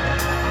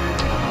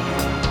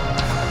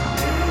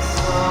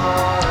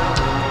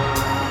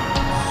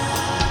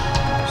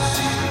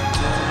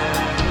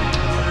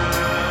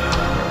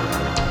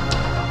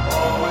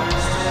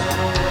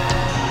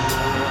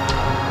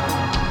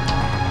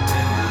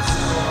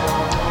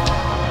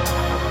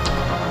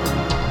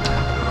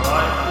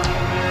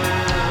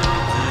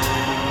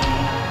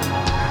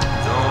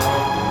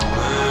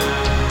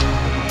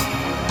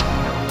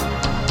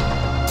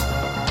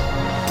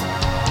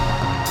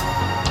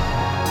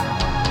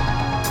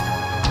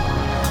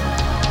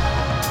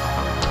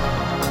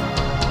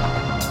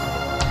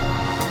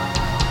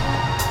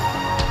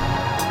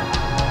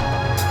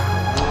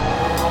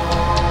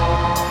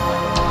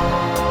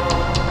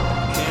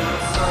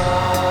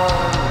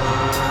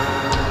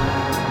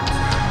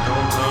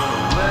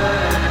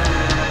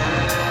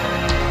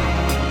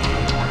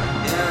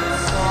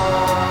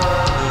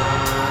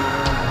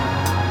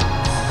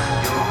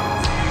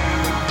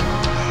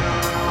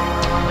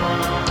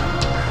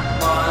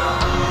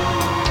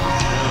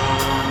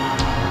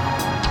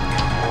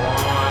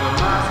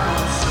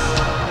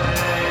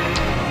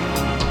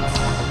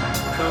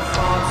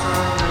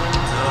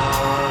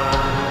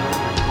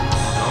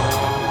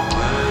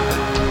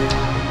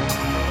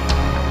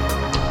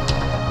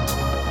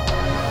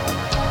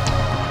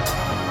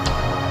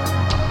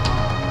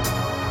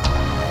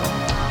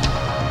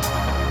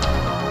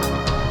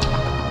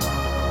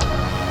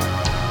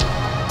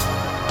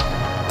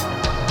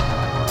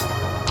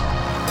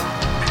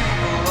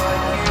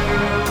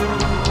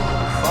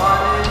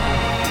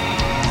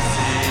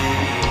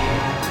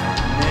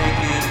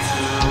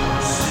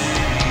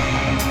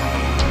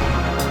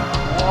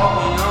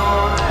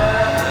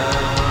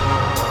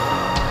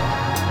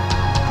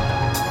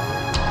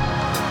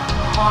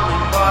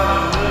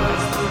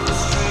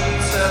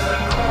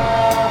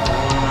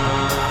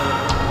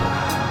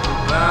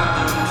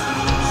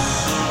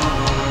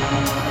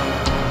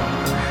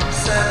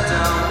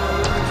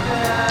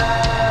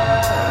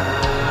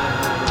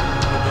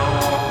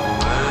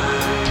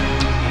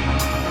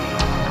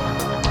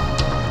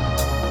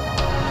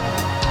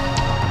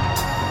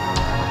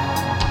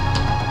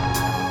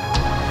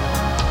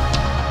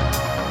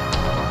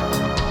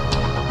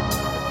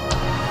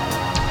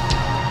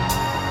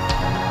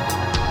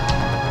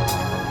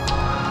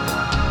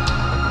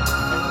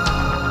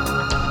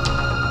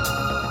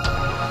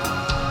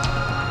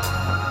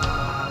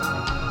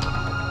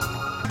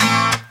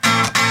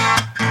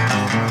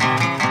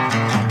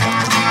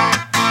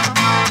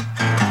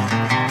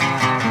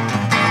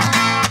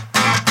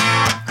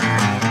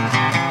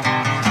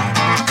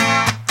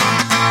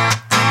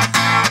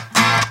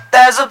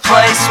 There's a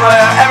place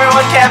where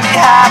everyone can be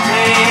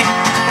happy.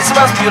 It's the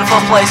most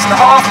beautiful place in the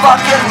whole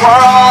fucking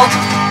world.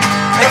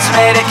 It's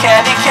made of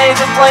candy canes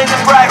and planes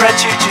and bright red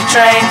choo-choo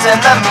trains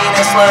and the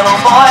meanest little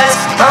boys,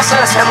 most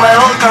innocent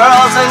little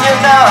girls. And you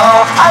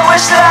know, I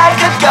wish that I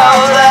could go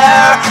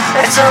there.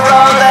 It's a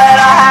road that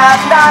I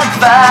have not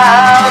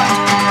found,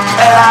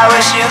 and I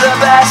wish you the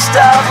best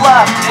of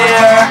luck,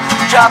 dear.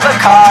 Drop a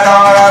card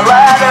or a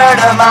letter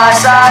to my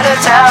side of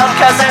town,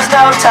 'cause there's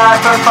no time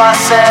for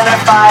fussing or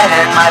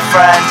fighting, my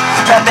friend.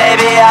 And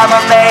baby, I'm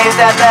amazed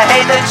at the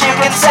hate that you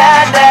can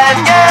send, and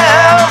you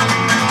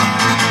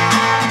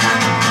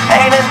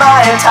painted my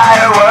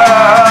entire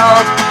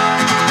world.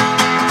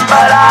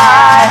 But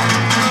I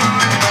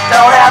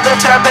don't have the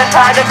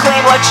turpentine to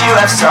clean what you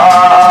have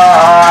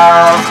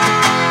solved,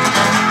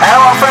 and I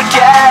won't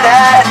forget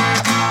it.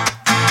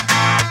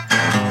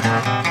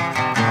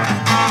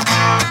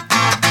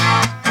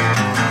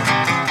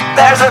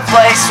 There's a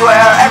place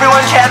where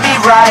everyone can be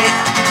right,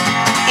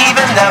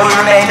 even though we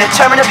remain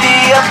determined to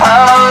be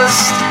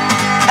opposed.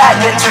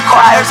 Admins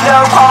requires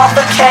no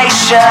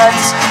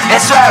qualifications.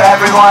 It's where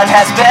everyone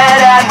has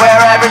been and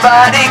where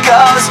everybody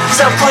goes.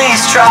 So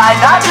please try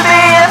not to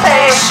be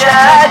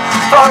impatient,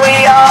 for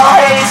we all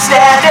hate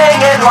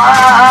standing in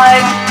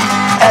line.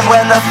 And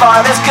when the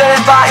farm is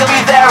goodbye, you'll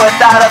be there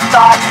without a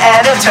thought.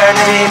 And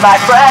eternity, my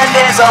friend,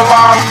 is a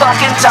long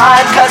fucking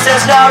time, 'cause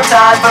there's no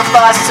time for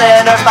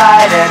fussing or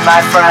fighting, my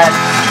friend.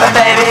 But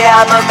baby,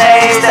 I'm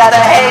amazed at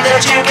the hate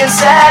that you can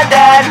send.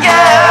 And you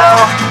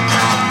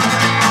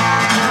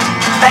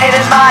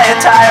painted my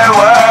entire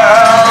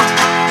world,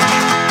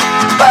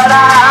 but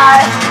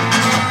I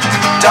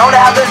don't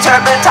have the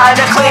turpentine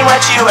to clean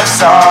what you have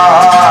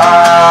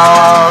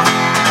soiled.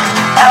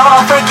 And I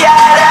won't forget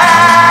it.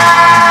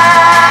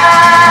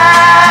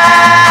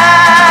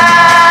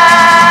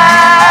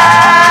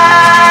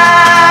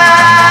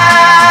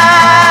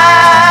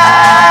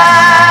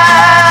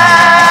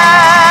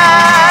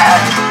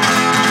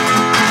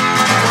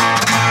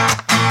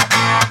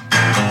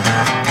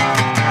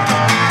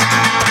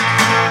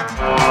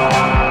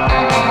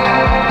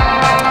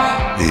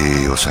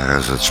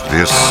 A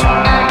despedir-se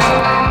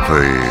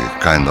foi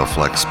Kind of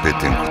Like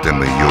Spitting, o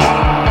tema You.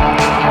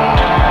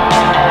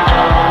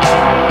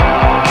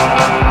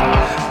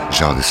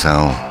 Já a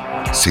audição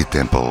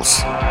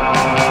SEATEMPLES.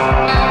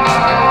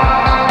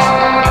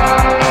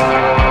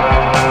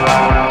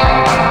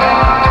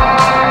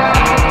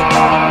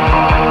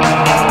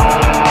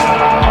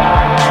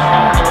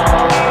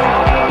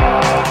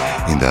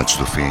 Ainda antes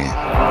do fim,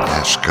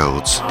 Hash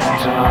Codes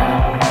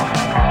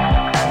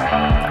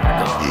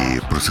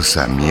e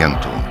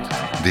Procesamiento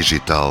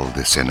Digital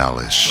de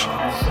Senales.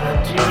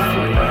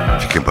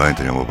 Fiquem bem,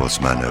 tenham uma boa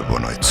semana, boa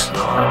noite.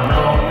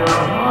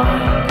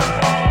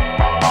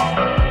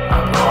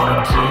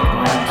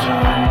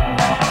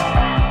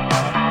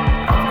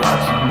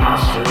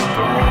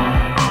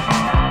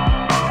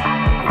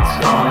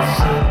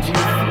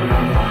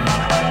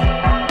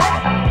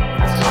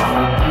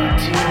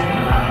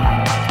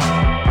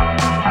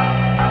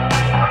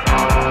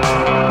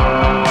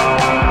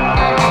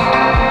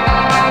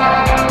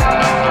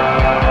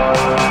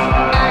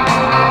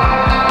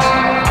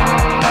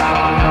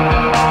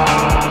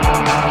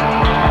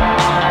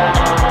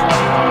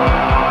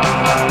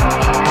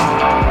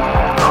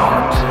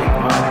 Take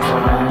my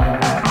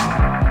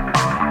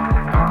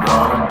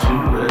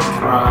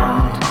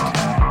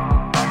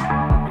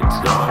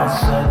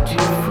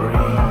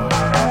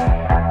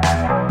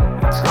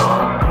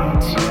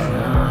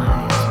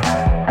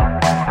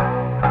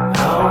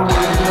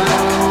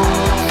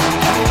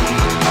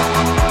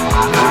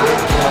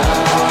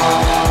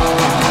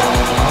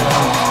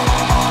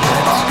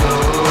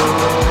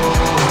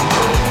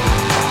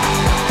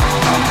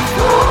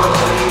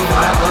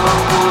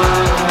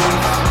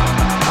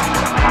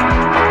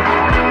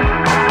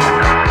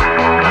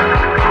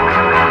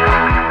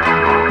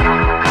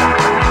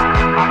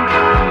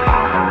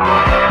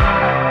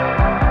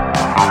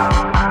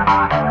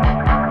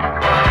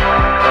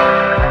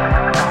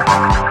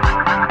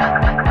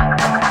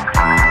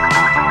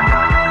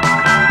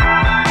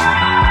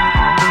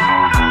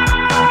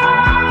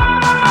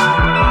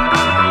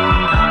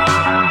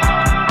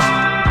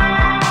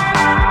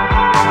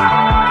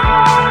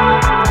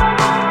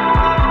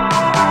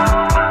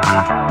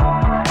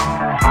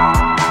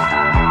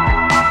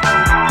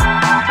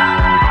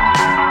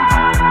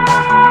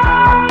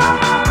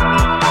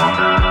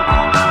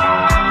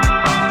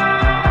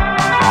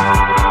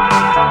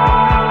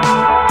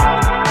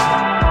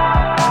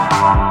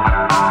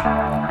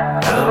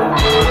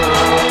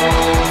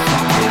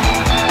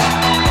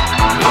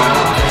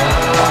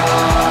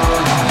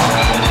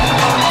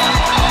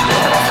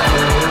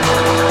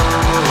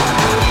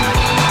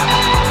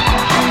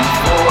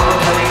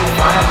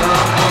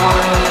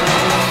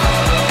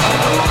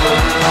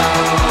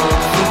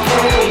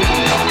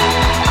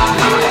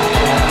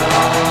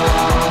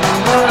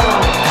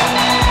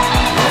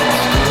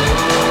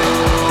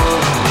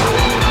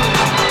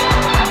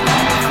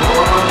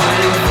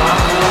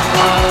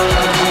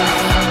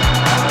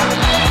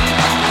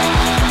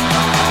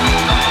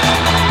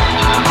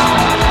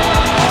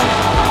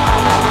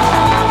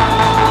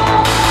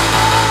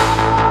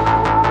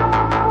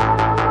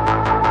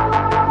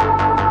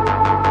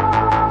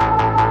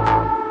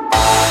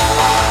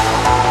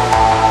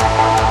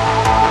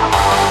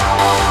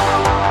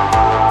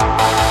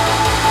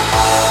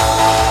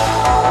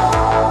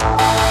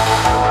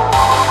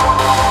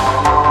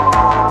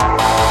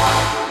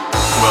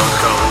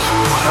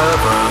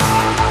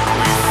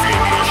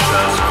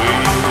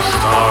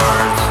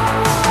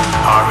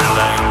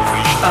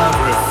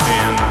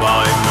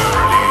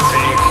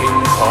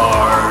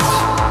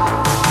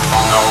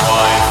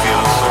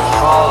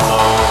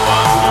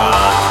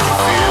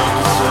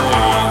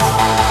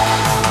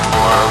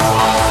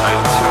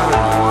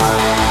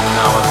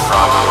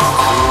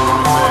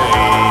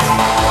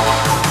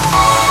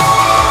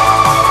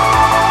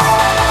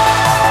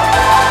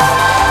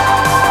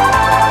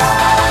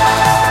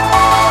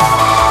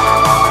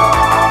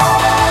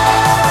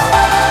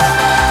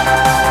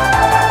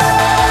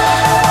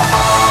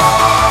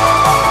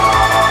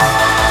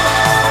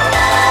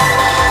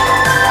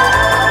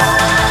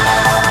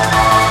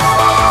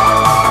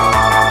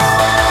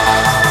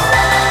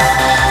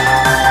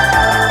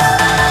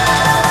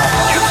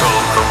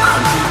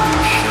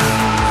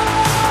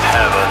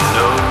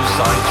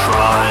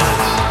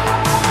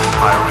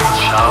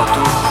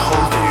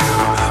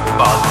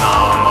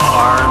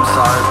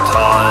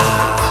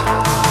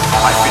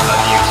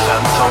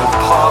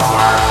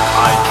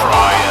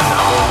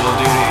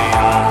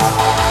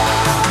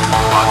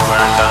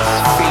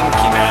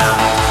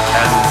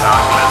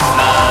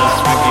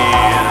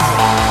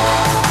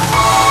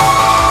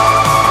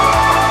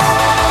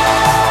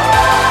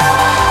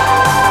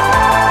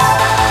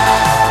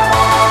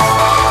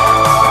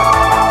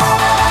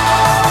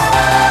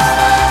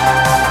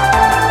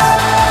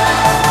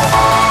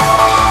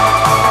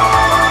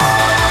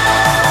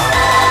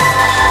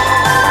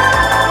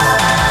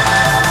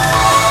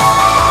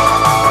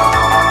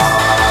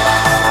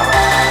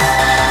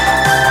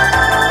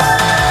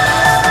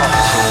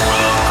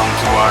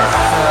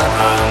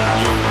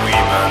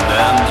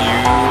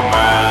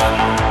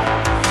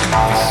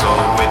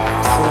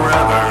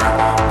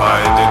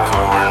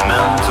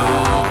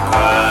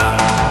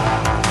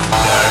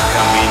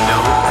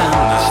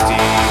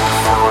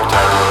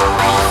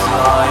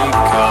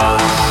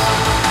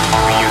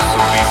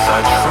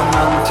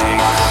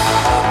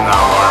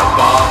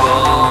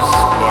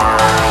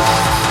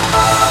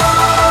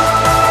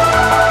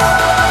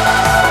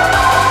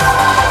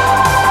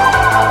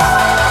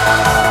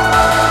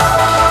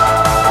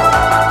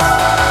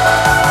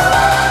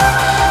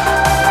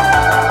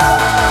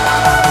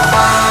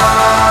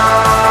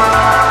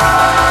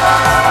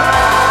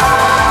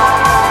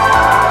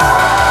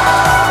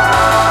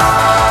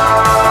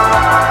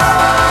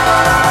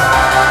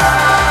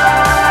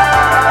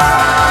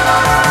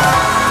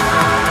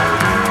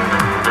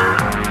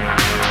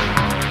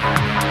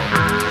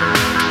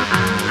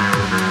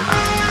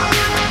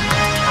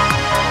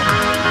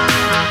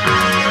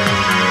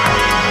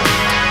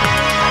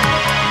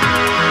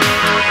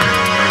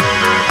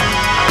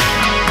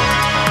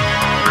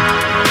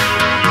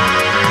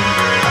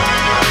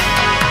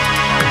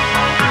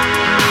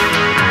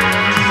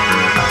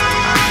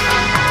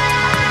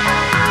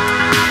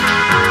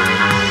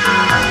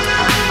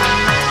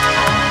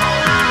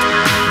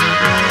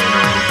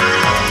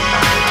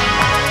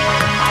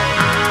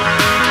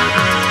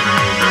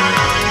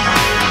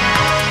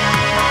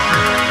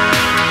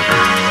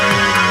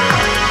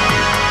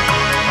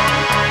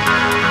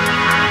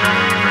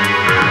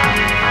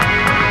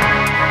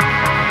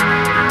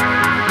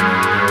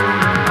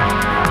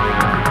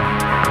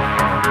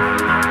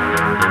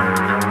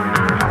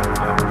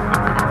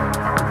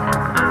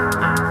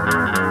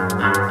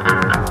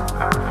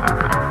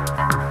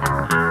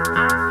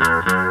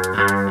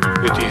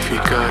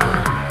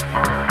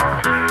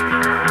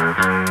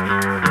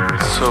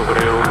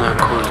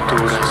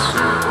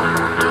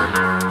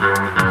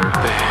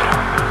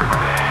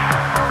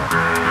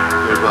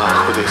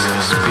debajo de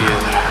esas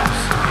piedras,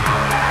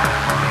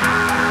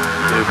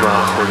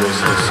 debajo de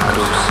esas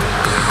cruces,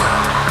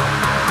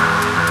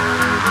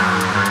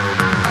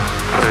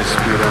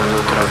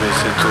 respirando a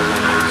través de tu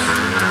nariz.